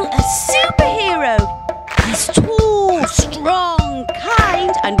know a superhero. He's tall, strong,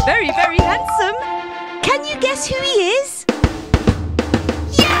 kind, and very, very handsome. Can you guess who he is?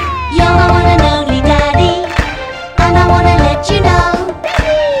 You're the one and only Daddy, and I wanna let you know,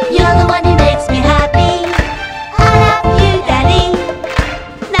 you're the one who makes me happy. I love you, Daddy.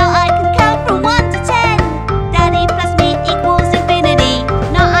 Now I can count from 1 to 10. Daddy plus me equals infinity.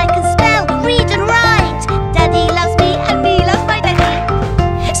 Now I can spell, read and write. Daddy loves me and me loves my daddy.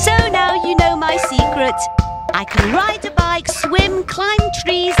 So now you know my secret. I can ride a bike, swim, climb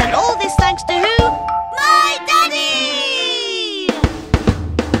trees, and all this thanks to who? My daddy!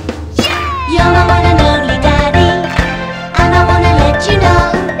 You're the one and only Daddy, and I wanna let you know,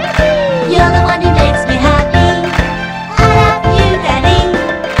 you're the one who makes me happy. I love you, Daddy.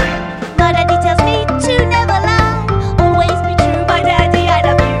 My daddy tells me to never lie, always be true. My daddy, I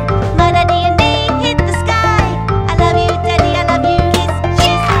love you. My daddy and me hit the sky. I love you, Daddy, I love you. Kiss,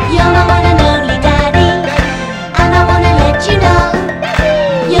 kiss. You're the one and only Daddy, and I wanna let you know,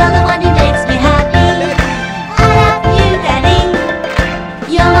 you're the one who makes me happy. I love you, Daddy.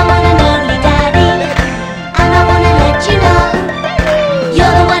 You're the one and only Daddy, and I wanna let you know,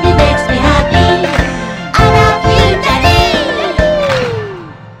 you're the one who makes me happy. I love you, Daddy.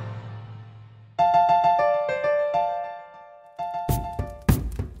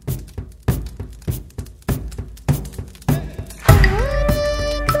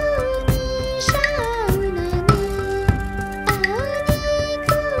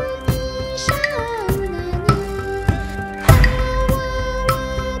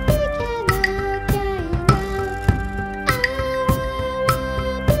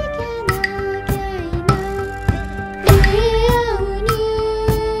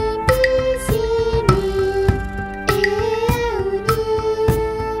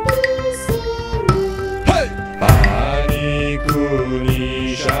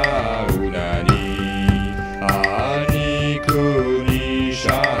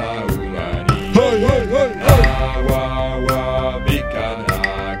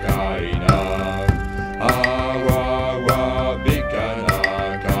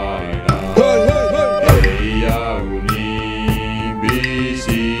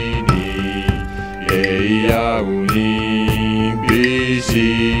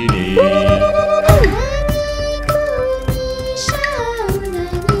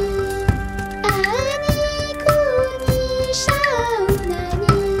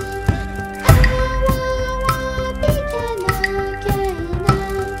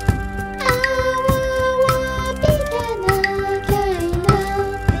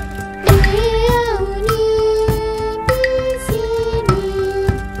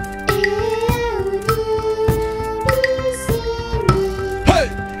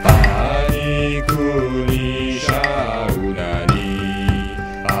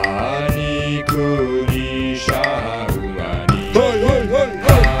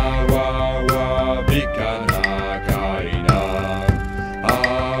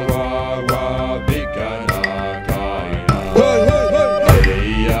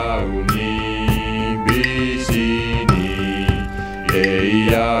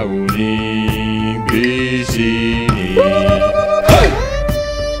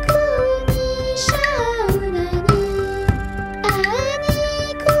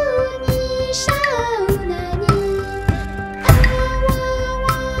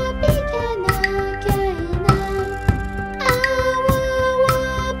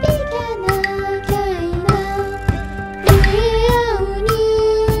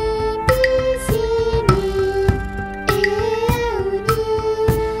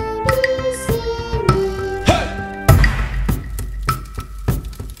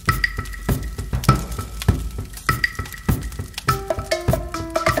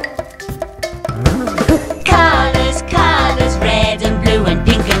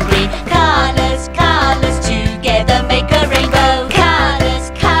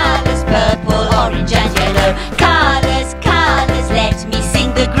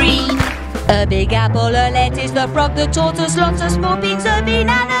 big apple, a lettuce, the frog, the tortoise, lots of small beans, a bean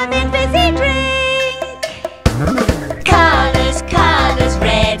and a mint fizzy drink. Colours, colours,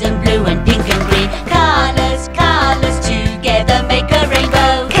 red and blue and pink and green. Colours, colours, together make a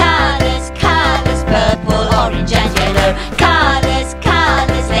rainbow. Colours, colours, purple, orange and yellow. Colours,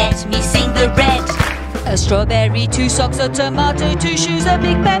 colours, let me sing the red. A strawberry, 2 socks, a tomato, 2 shoes, a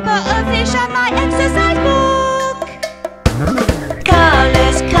big pepper, a fish and my exercise book.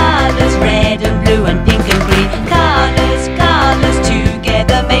 Colours, colours, red and blue and pink and green. Colours, colours,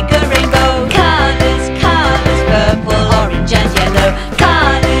 together make a rainbow. Colours, colours, purple, orange and yellow.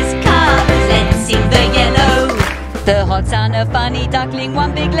 Colours, colours, let's sing the yellow. The hot sun, a funny duckling,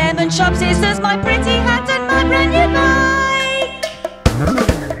 1 big lemon, sharp scissors, my pretty hat and my brand new bike.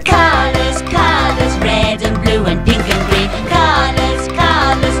 Colours, colours, red and blue and pink and green. Colours,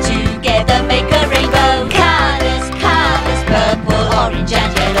 colours, together make a rainbow. Colours, colours, purple, orange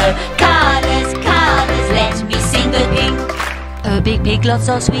and yellow. Colours, colours, let me sing the pink. A big pig, lots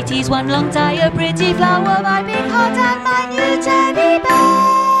of sweeties, 1 long tie, a pretty flower, my big heart and my new teddy bear.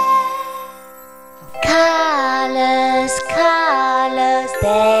 Colours, colours,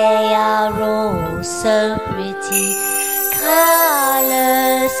 they are all so pretty.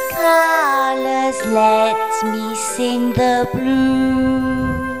 Colours, colours, let me sing the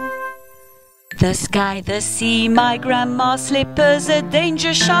blue. The sky, the sea, my grandma's slippers, a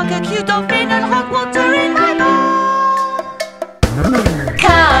danger shark, a cute dolphin and hot water in my bowl.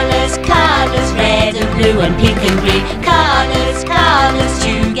 Colours, colours, red and blue and pink and green. Colours, colours,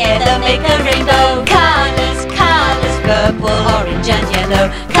 together make a rainbow. Colours, colours, purple, orange and yellow.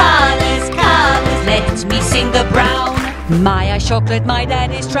 Colours, colours, let me sing the brown. My eyes chocolate, my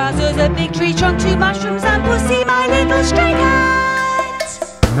daddy's trousers, a big tree trunk, 2 mushrooms and Pussy, my little stray cat.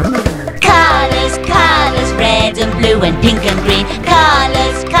 Colours, colours, red and blue and pink and green.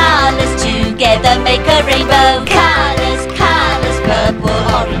 Colours, colours, together make a rainbow. Colours, colours, purple,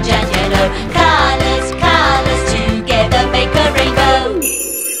 orange and yellow. Colours, colours, together make a rainbow.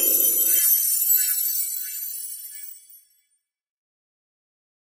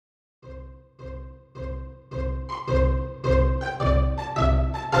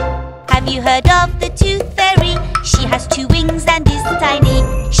 Have you heard of the tooth fairy? She has 2 wings and is tiny.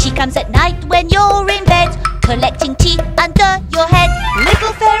 She comes at night when you're in bed, collecting teeth under your head.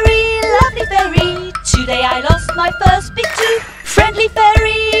 Little fairy, lovely fairy, today I lost my first big tooth. Friendly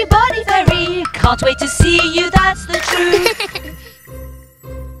fairy, bunny fairy, can't wait to see you, that's the truth.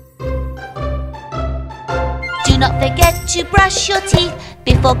 Do not forget to brush your teeth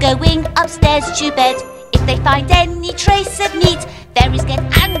before going upstairs to bed. If they find any trace of meat, fairies get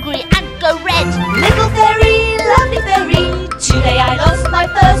angry and go red. Little fairy, lovely fairy, today I lost my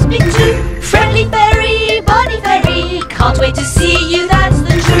first big tooth. Friendly fairy, bunny fairy, can't wait to see you, that's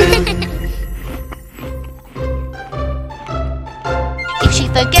the truth. If she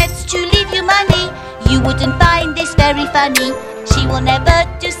forgets to leave you money, you wouldn't find this very funny. She will never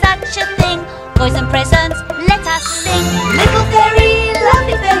do such a thing. Boys and presents, let us sing. Little fairy,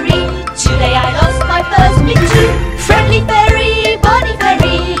 lovely fairy, today I lost my first big tooth. Friendly fairy, bunny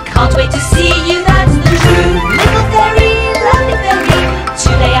fairy, can't wait to see you, that's the truth. Little fairy, lovely fairy,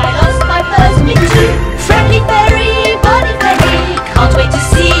 today I lost my first big tooth. Friendly fairy, bunny fairy, can't wait to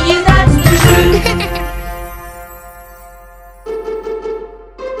see you, that's the truth.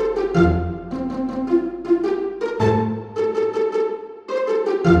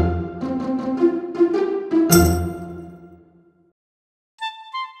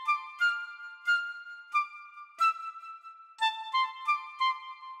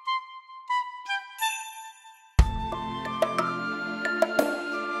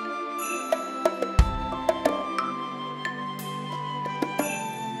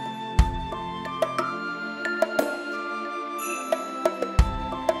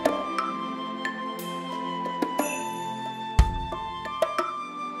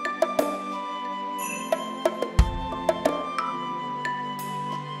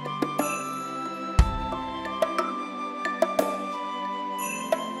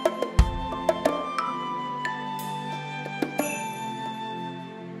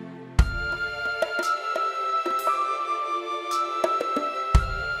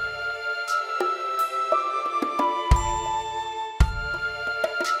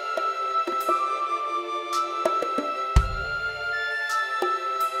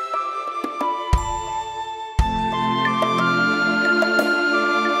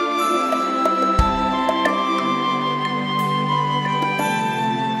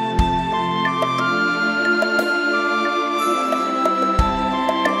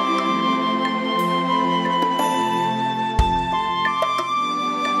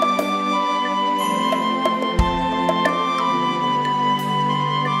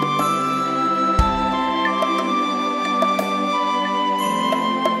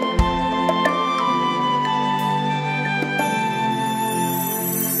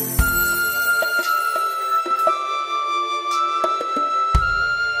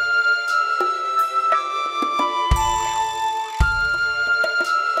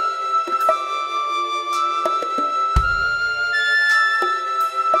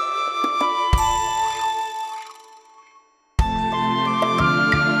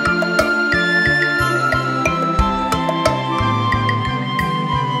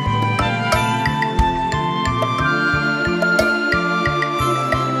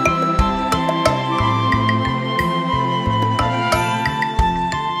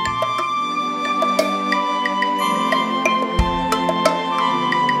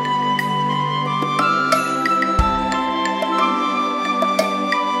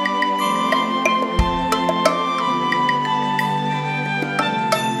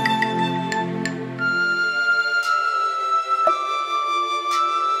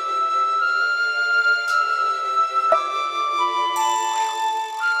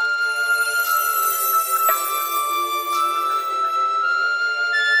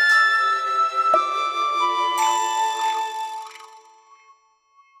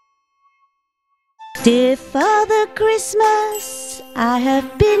 Dear Father Christmas, I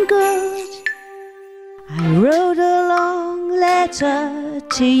have been good. I wrote a long letter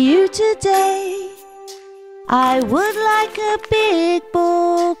to you today. I would like a big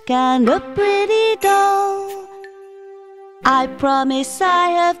book and a pretty doll. I promise I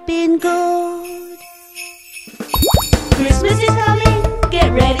have been good. Christmas is coming,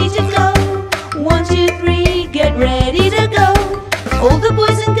 get ready to go. 1, 2, 3, get ready to go. All the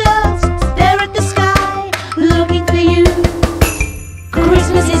boys and girls stare at the sky, looking for you.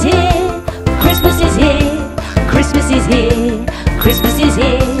 Christmas is here, Christmas is here, Christmas is here, Christmas is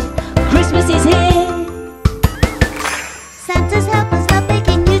here, Christmas is here. Santa's helpers love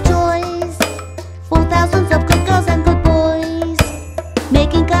making new toys for thousands of good girls and good boys,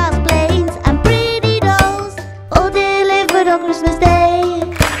 making cars, planes and pretty dolls, all delivered on Christmas Day.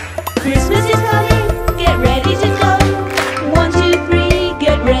 Christmas is coming, get ready to go. 1, 2, 3,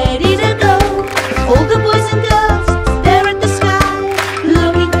 get ready to go. All the boys and girls stare at the sky,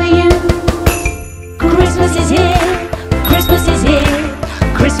 looking for you. Christmas is here, Christmas is here,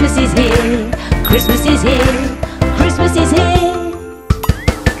 Christmas is here, Christmas is here, Christmas is here.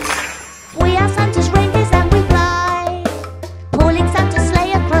 We are Santa's reindeers and we fly, pulling Santa's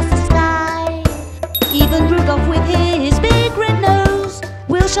sleigh across the sky. Even Rudolph with his big red nose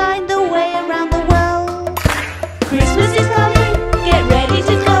will shine the way around the world. Christmas is coming, get ready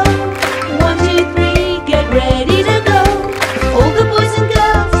to go. 1, 2, 3, get ready to go. All the boys and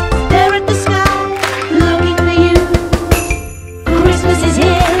girls stare at the sky, looking for you. Christmas is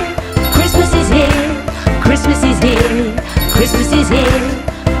here, Christmas is here, Christmas is here, Christmas is here,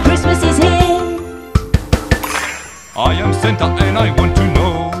 Christmas is here. I am Santa and I want to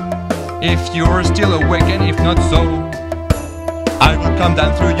know If you're still awake and if not so, I will come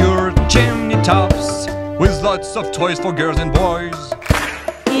down through your chimney tops with lots of toys for girls and boys.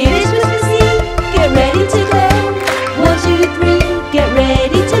 It is Christmas Eve, get ready to go. 1, 2, 3, get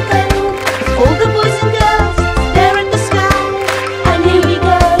ready to go. All the boys and girls stare at the sky, and here we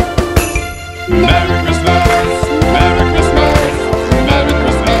go. Merry Christmas, Merry Christmas, Merry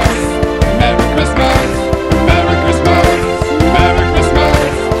Christmas, Merry Christmas, Merry Christmas, Merry Christmas,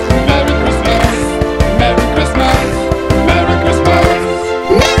 Merry Christmas, Merry Christmas, Merry Christmas.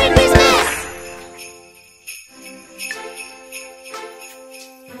 Merry Christmas!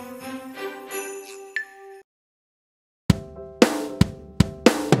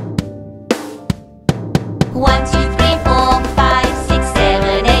 1, 2, 3, 4, 5, 6,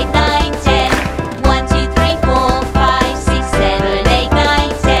 7, 8, 9, 10. 1, 2, 3, 4, 5, 6, 7, 8, 9,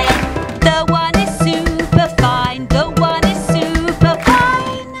 10. The one is super fine, the one is super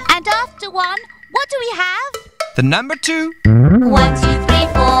fine. And after 1, what do we have? the number 2, 1, 2, 3,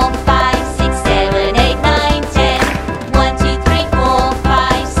 4, 5, 6, 7, 8, 9, 10. 1, 2, 3, 4,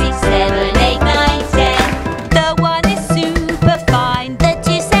 5, 6, 7, 8, 9, 10. The one is super fine. The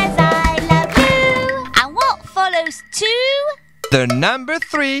 2 says I love you. And what follows 2? the number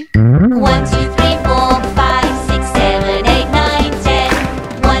 3, 1, 2, 3, 4, 5, 6, 7, 8, 9,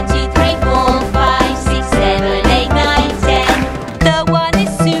 10. 1, 2, 3, 4, 5, 6, 7, 8, 9, 10. The one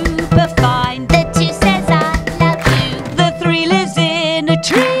is super fine. The 2 says I love you. The 3 lives in a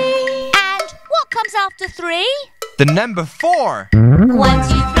tree. And what comes after 3? the number 4, 1, 2, 3,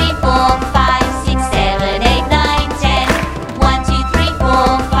 4, 5, 6, 7, 8, 9, 10. 1, 2, 3,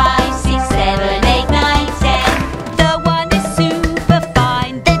 4, 5, 6, 7, 8, 9, 10. The one is super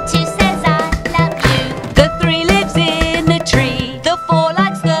fine. The 2 says I love you. The 3 lives in a tree. The 4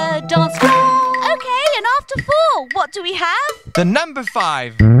 likes the dance floor. Okay, and after 4, what do we have? the number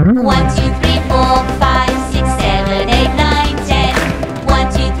 5, 1, 2, 3, 4, 5, 6, 7, 8, 9, 10.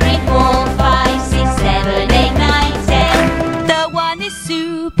 1, 2, 3, 4, 5, 6, 7, 8, 9, 10. The one is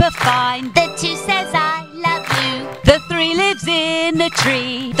super fine. The 2 says I love you. The 3 lives in a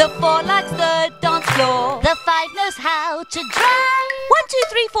tree. The 4 likes the dance floor. The 5 knows how to drive. 1, 2,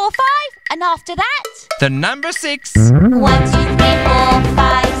 3, 4, 5. And after that, the number 6, 1, 2, 3, 4,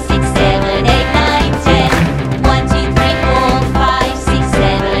 5, 6, 7, 8, 9, 10. 1, 2, 3, 4, 5, 6,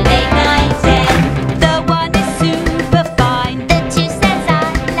 7, 8, 9, 10. the one is super fine. The 2 says I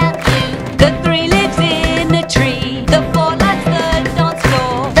love you. The 3 lives in a tree. The 4 likes the dance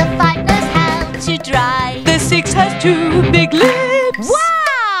floor. The 5 knows how to drive. The 6 has 2 big lips.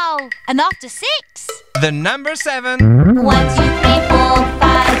 Wow! And after 6? the number 7, 1, 2, 3, 4,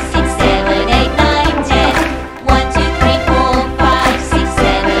 5, 6, 7, 8, 9, 10. 1, 2, 3, 4, 5, 6,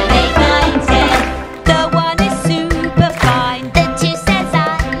 7, 8, 9, 10. The one is super fine. The 2 says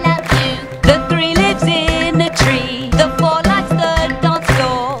I love you. The 3 lives in a tree. The 4 likes the dance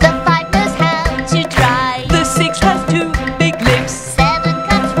floor. The 5 knows how to drive. The 6 has 2 big lips. 7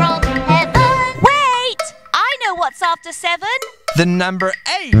 comes from heaven. Wait! The number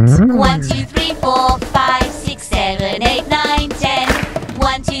 8. 1, 2, 3, 4, 5, 6, 7, 8, 9, 10.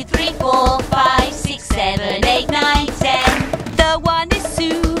 1, 2, 3, 4, 5, 6, 7, 8, 9, 10. The 1 is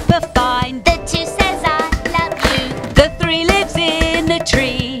super fine. The 2 says I love you. The 3 lives in a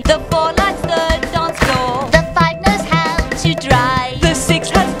tree. The 4 likes the dance floor. The 5 knows how to drive. The 6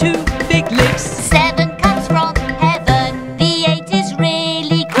 has 2 big lips. 7 comes from heaven. The 8 is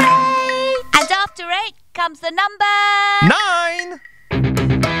really great. And after 8 comes the number 9. 1,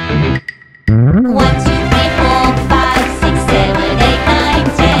 2, 3, 4, 5, 6, 7, 8, 9,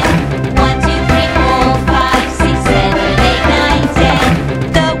 10. 1, 2, 3, 4, 5, 6, 7, 8, 9,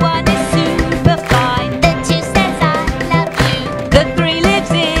 10. The 1 is super fine. The 2 says I love you. The 3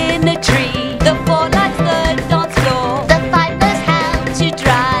 lives in a tree. The 4 likes the dance floor. The 5 knows how to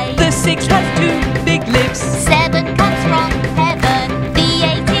drive. The 6 has 2 big lips. 7 comes from heaven. The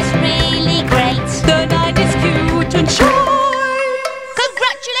 8 is really great. The 9 is cute and shy.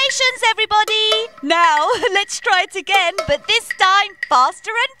 Congratulations, everybody! Now, let's try it again, but this time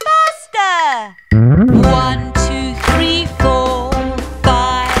faster and faster. 1, 2, 3, 4,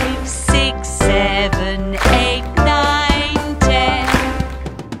 5, 6, 7, 8, 9, 10.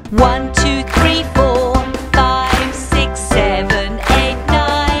 1, 2, 3, 4, 5, 6, 7, 8,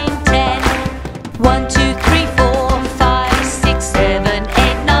 9, 10. 1, 2, 3, 4, 5, 6, 7,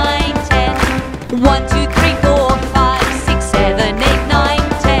 8, 9, 10. 1, 2, 3, 4, 5, 6, 7, 8, 9, 10. 1, 2, 3, 4, 5, 6, 7, 8, 9,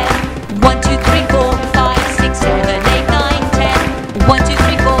 10. 1, 2, 3, 4, 5, 6, 7, 8, 9, 10. 1, 2,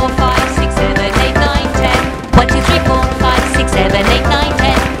 3, 4, 5, 6, 7, 8, 9, 10. 1, 2, 3, 4, 5, 6, 7, 8, 9,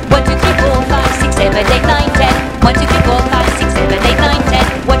 10. 1, 2, 3, 4, 5, 6, 7, 8, 9, 10. 1, 2, 3, 4, 5, 6, 7, 8, 9, 10.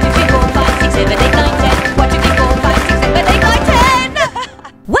 1, 2, 3, 4, 5, 6, 7, 8, 9, 10.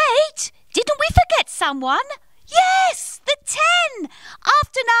 Wait! Didn't we forget someone? Yes! The 10!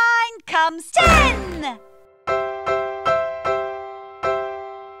 After 9 comes 10!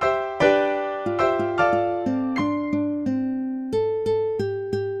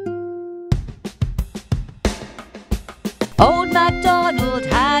 Old MacDonald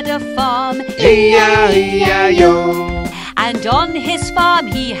had a farm, E-I-E-I-O, and on his farm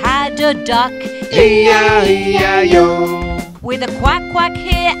he had a duck, E-I-E-I-O. with a quack quack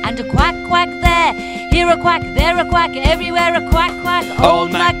here and a quack quack there. Here a quack, there a quack, everywhere a quack quack.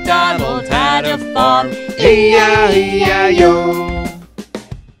 Old MacDonald had a farm. E-I-E-I-O,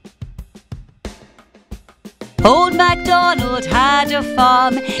 Old MacDonald had a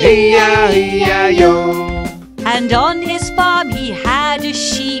farm, E-I-E-I-O, and on his farm he had a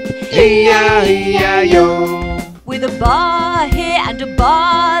sheep, E-I-E-I-O. with a bar here and a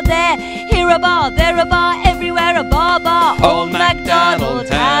bar there. Here a bar, there a bar, everywhere a bar bar. Old MacDonald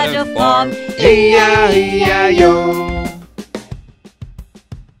had a farm. E-I-E-I-O,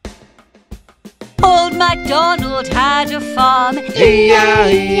 Old MacDonald had a farm,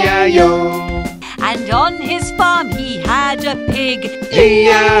 E-I-E-I-O, and on his farm he had a pig,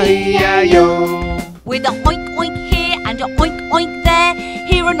 E-I-E-I-O. with a oink oink here and a oink oink there.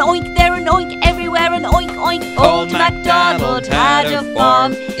 Here an oink, there an oink, everywhere an oink oink. Old MacDonald had a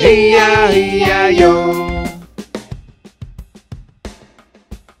farm. E-I-E-I-O,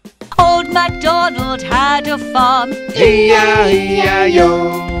 Old MacDonald had a farm, E-I-E-I-O,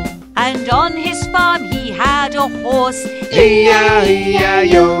 and on his farm he had a horse,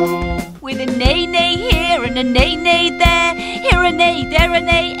 E-I-E-I-O. with a neigh neigh here and a neigh neigh there. Here a neigh, there a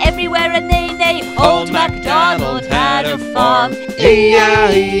neigh, everywhere a neigh neigh. Old MacDonald had a farm.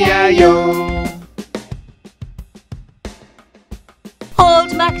 E-I-E-I-O,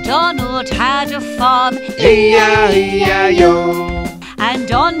 Old MacDonald had a farm, E-I-E-I-O,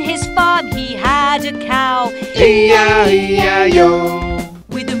 and on his farm he had a cow, E-I-E-I-O.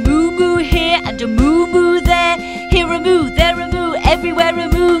 with a moo moo here and a moo moo there. Here a moo, there a moo, everywhere a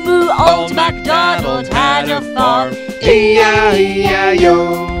moo moo. Old MacDonald had a farm. E-I-E-I-O,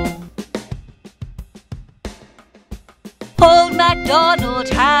 Old MacDonald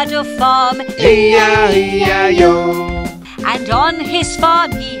had a farm, E-I-E-I-O, and on his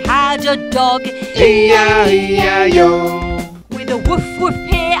farm he had a dog, E-I-E-I-O. with a woof woof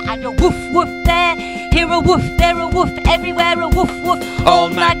here and a woof woof there. Here a woof, there a woof, everywhere a woof woof.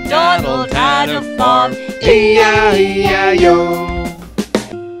 Old MacDonald had a farm. E-I-E-I-O,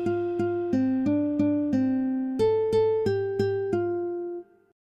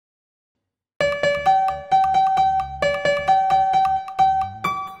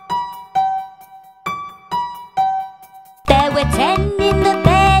 There were 10 in the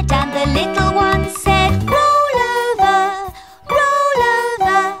bed, and the little one said, roll over, roll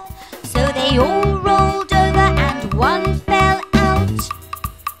over. So they all rolled over, and one fell out.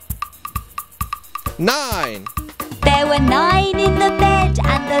 9. There There were 9 in the bed,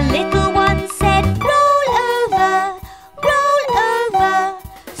 and the little one said, roll over, roll over.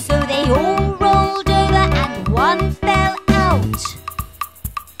 So they all rolled over and one fell out.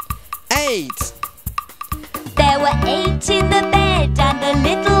 8. There were 8 in the bed, and the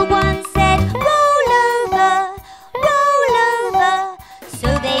little one said, roll over, roll over. So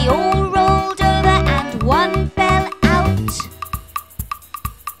they all rolled over and one fell out.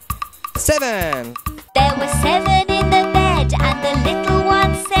 7. There were 7 in the bed, and the little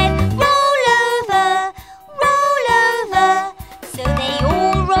one said, roll over, roll over. So they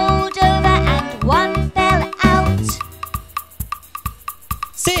all rolled over and one fell out.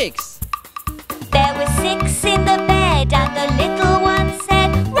 6. There were 6 in the bed, and the little one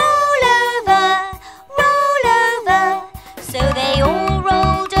said, roll over, roll over. So they all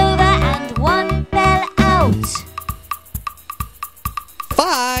rolled over and one fell out.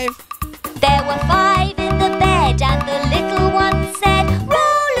 5. There were 5 in the bed, and the little one said,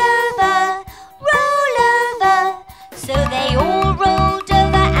 roll over, roll over. So they all rolled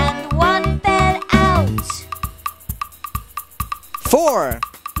over and one fell out. 4.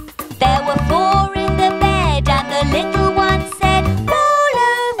 There were 4 in the bed, and the little one said, roll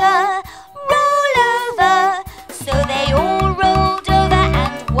over, roll over. So they all rolled over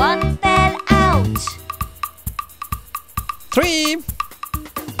and one fell out. 3.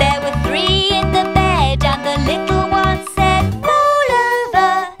 There were 3 in the bed, and the little one said, roll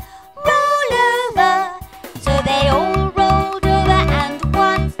over, roll over. So they all rolled over and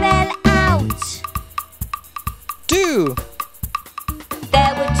one fell out. 2.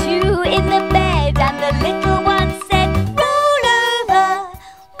 There were 2 in the bed, and the little one said, roll over,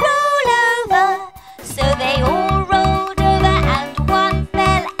 roll over. So they all rolled over and one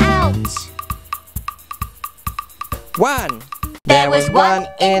fell out. 1. There was one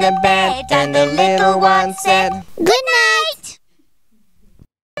in a bed, and the little one said, good night.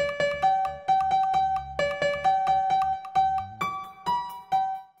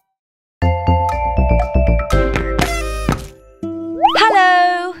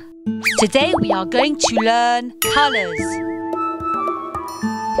 Hello! Today we are going to learn colours.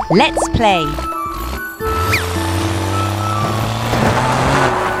 Let's play.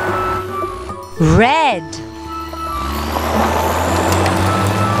 Red.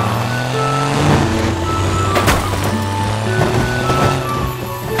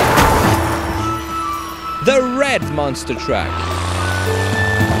 The red monster truck.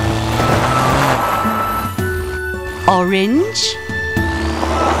 Orange.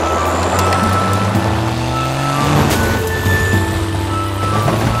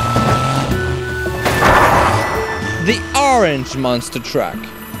 The orange monster truck.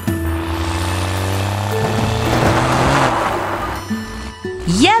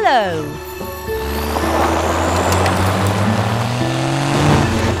 Yellow.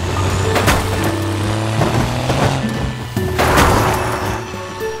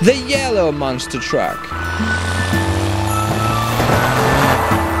 The yellow monster truck.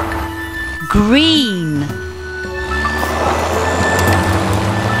 Green.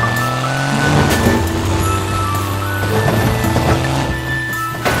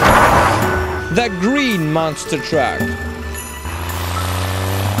 The green monster truck.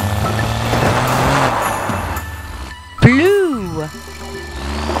 Blue.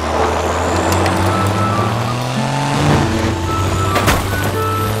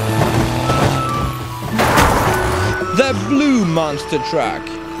 The blue monster truck.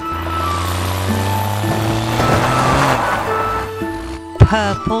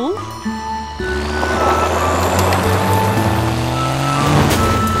 Purple.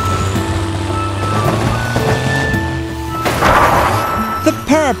 The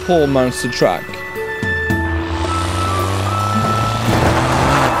purple monster truck.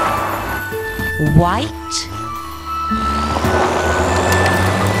 White.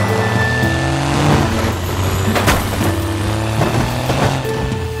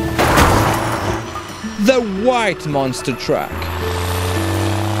 The white monster truck.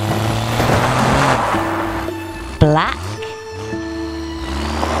 Black.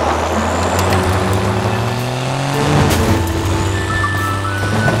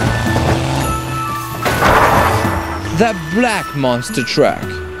 The black monster truck.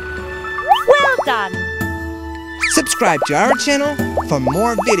 Well done. Subscribe to our channel for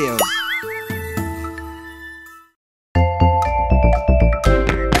more videos.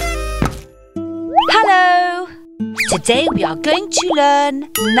 Hello. Today we are going to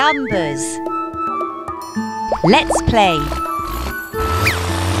learn numbers. Let's play.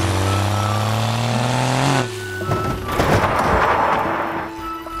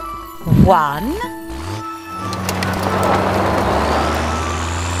 One,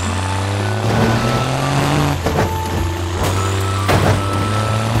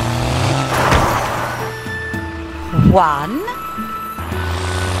 1,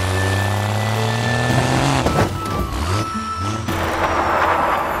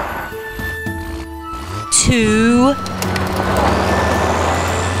 2,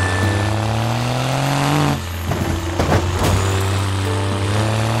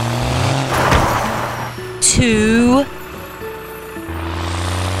 2,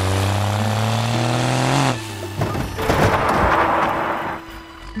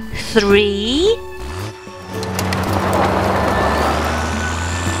 3,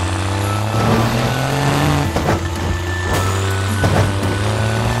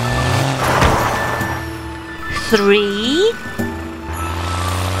 3,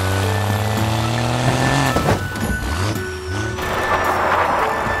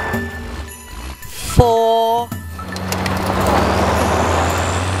 4,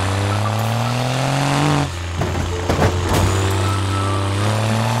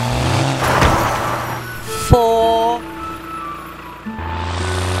 4,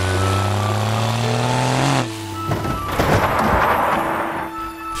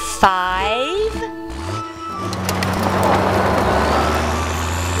 5,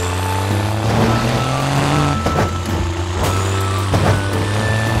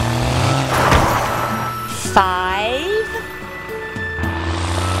 5,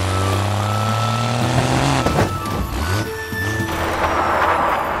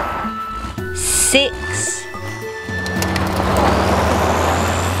 6,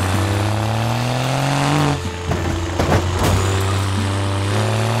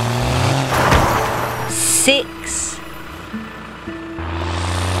 6,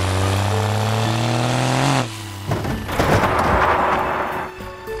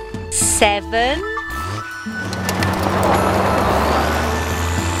 7,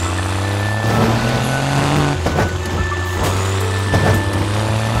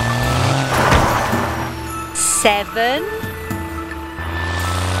 7,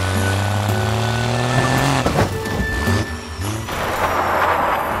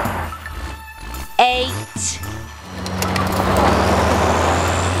 8,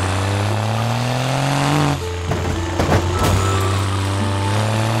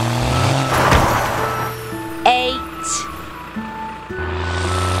 8,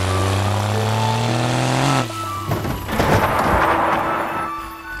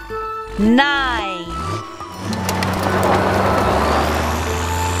 9,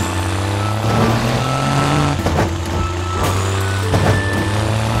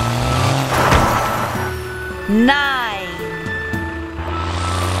 9,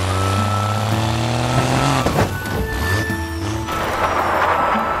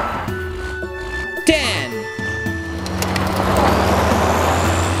 10,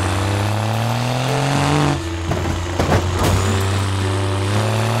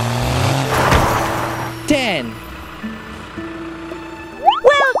 10.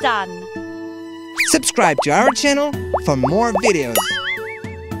 Well done! Subscribe to our channel for more videos.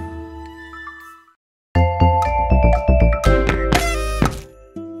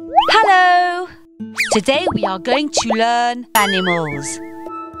 Hello! Today we are going to learn animals.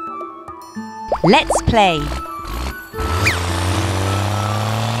 Let's play.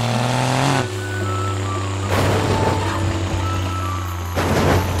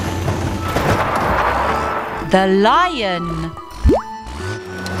 The lion.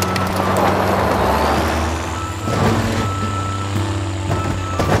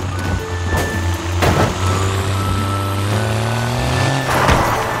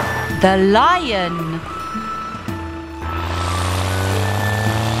 The lion.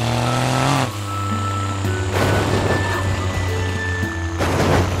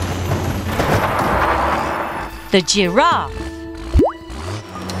 The giraffe.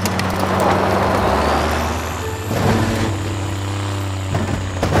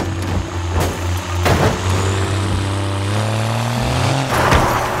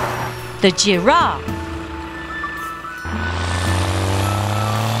 The giraffe.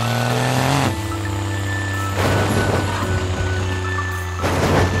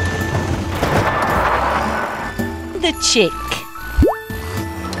 The chick.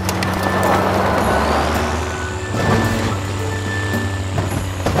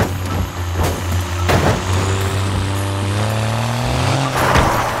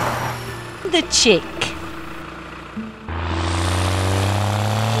 The chick.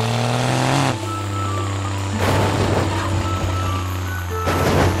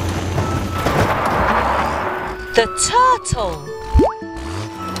 The turtle.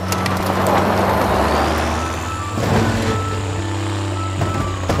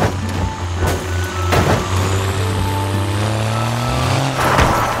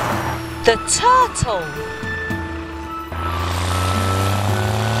 The turtle.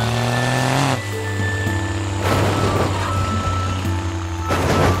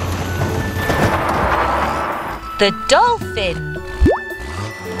 The dolphin.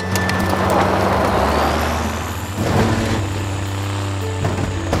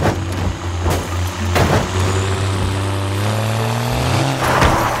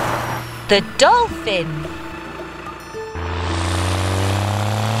 The dolphin.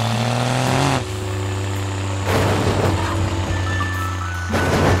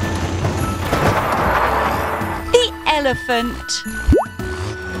 The elephant.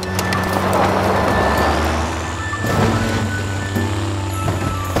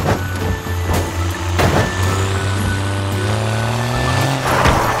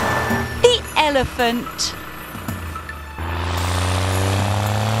 The elephant.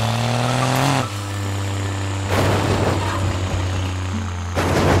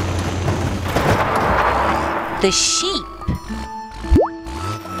 The sheep.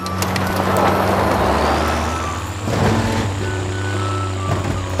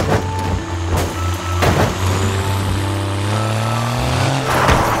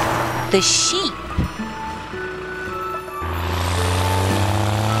 The sheep.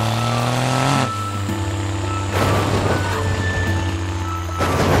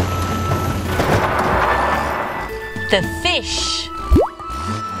 The fish.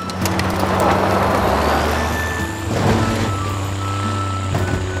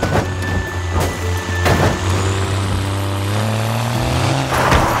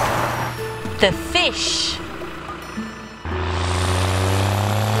 The fish.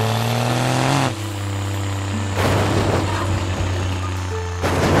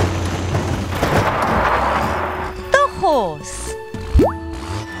 The horse.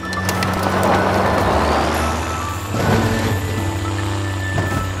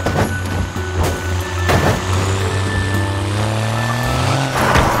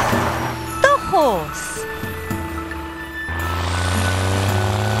 The horse.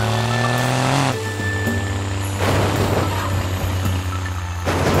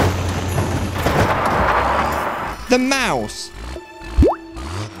 The mouse.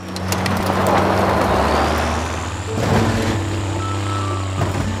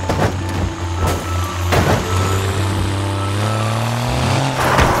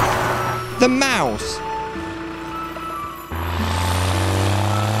 The mouse.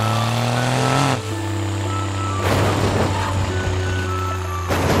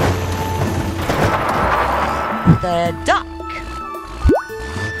 The duck.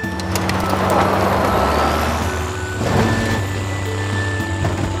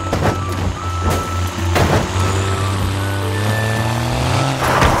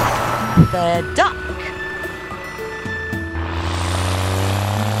 The duck.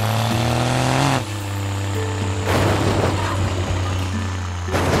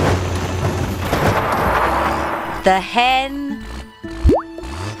 The hen.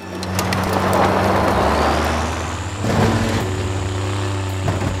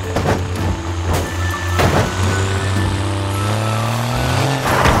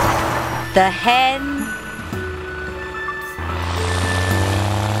 The hen.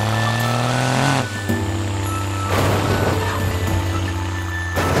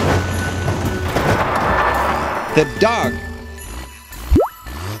 The dog.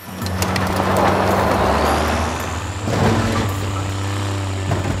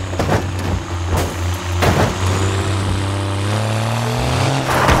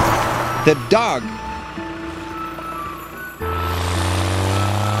 The dog.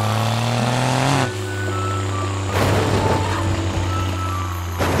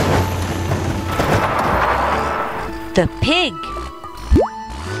 The pig.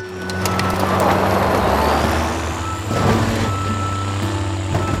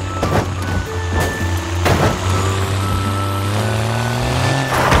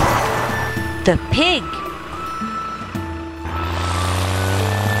 The pig.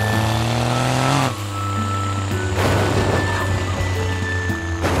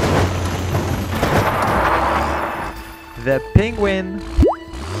 The penguin.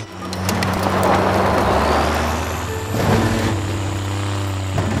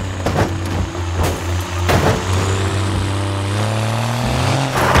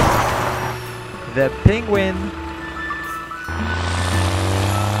 The penguin.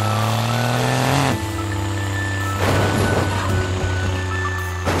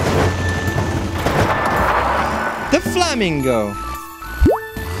 The flamingo.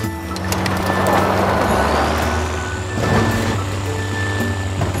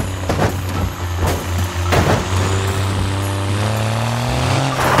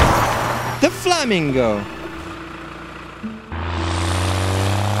 The flamingo.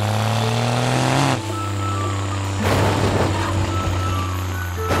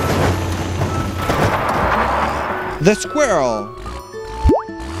 The squirrel.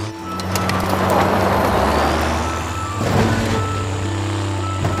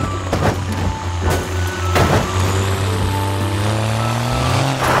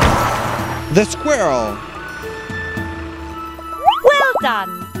 The squirrel. Well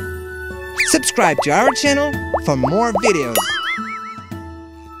done! Subscribe to our channel for more videos.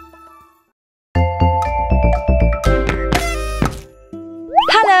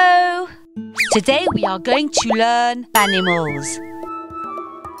 Hello! Today we are going to learn animals.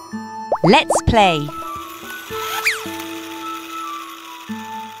 Let's play.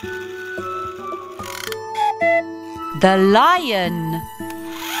 The lion.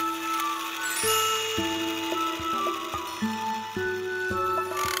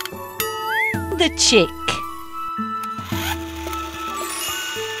 The chick.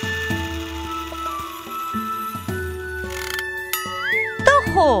 The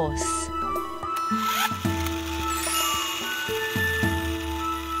horse.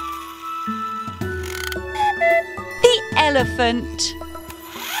 The elephant.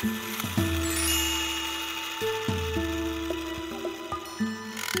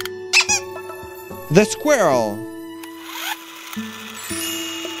 The squirrel.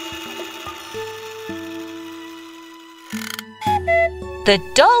 The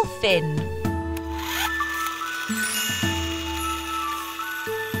dolphin.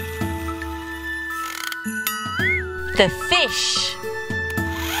 The fish.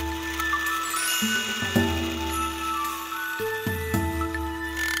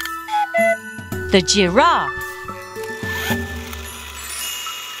 The giraffe.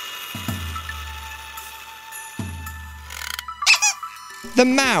 The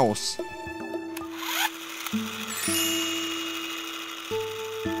mouse.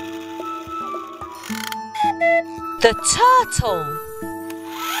 The turtle.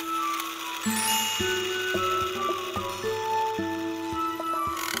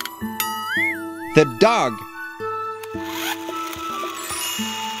 The dog.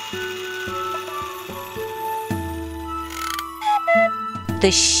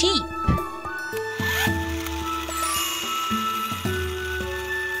 The sheep.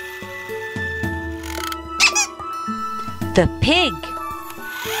 The pig.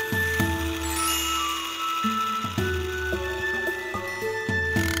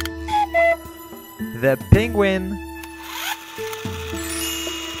 The penguin.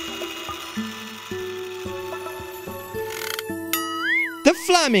 The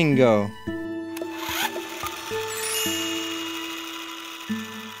flamingo.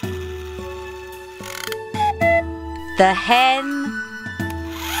 The hen.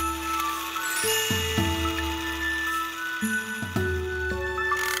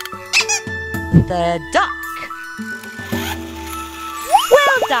 The duck.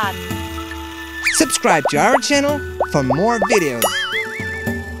 Well done! Subscribe to our channel for more videos.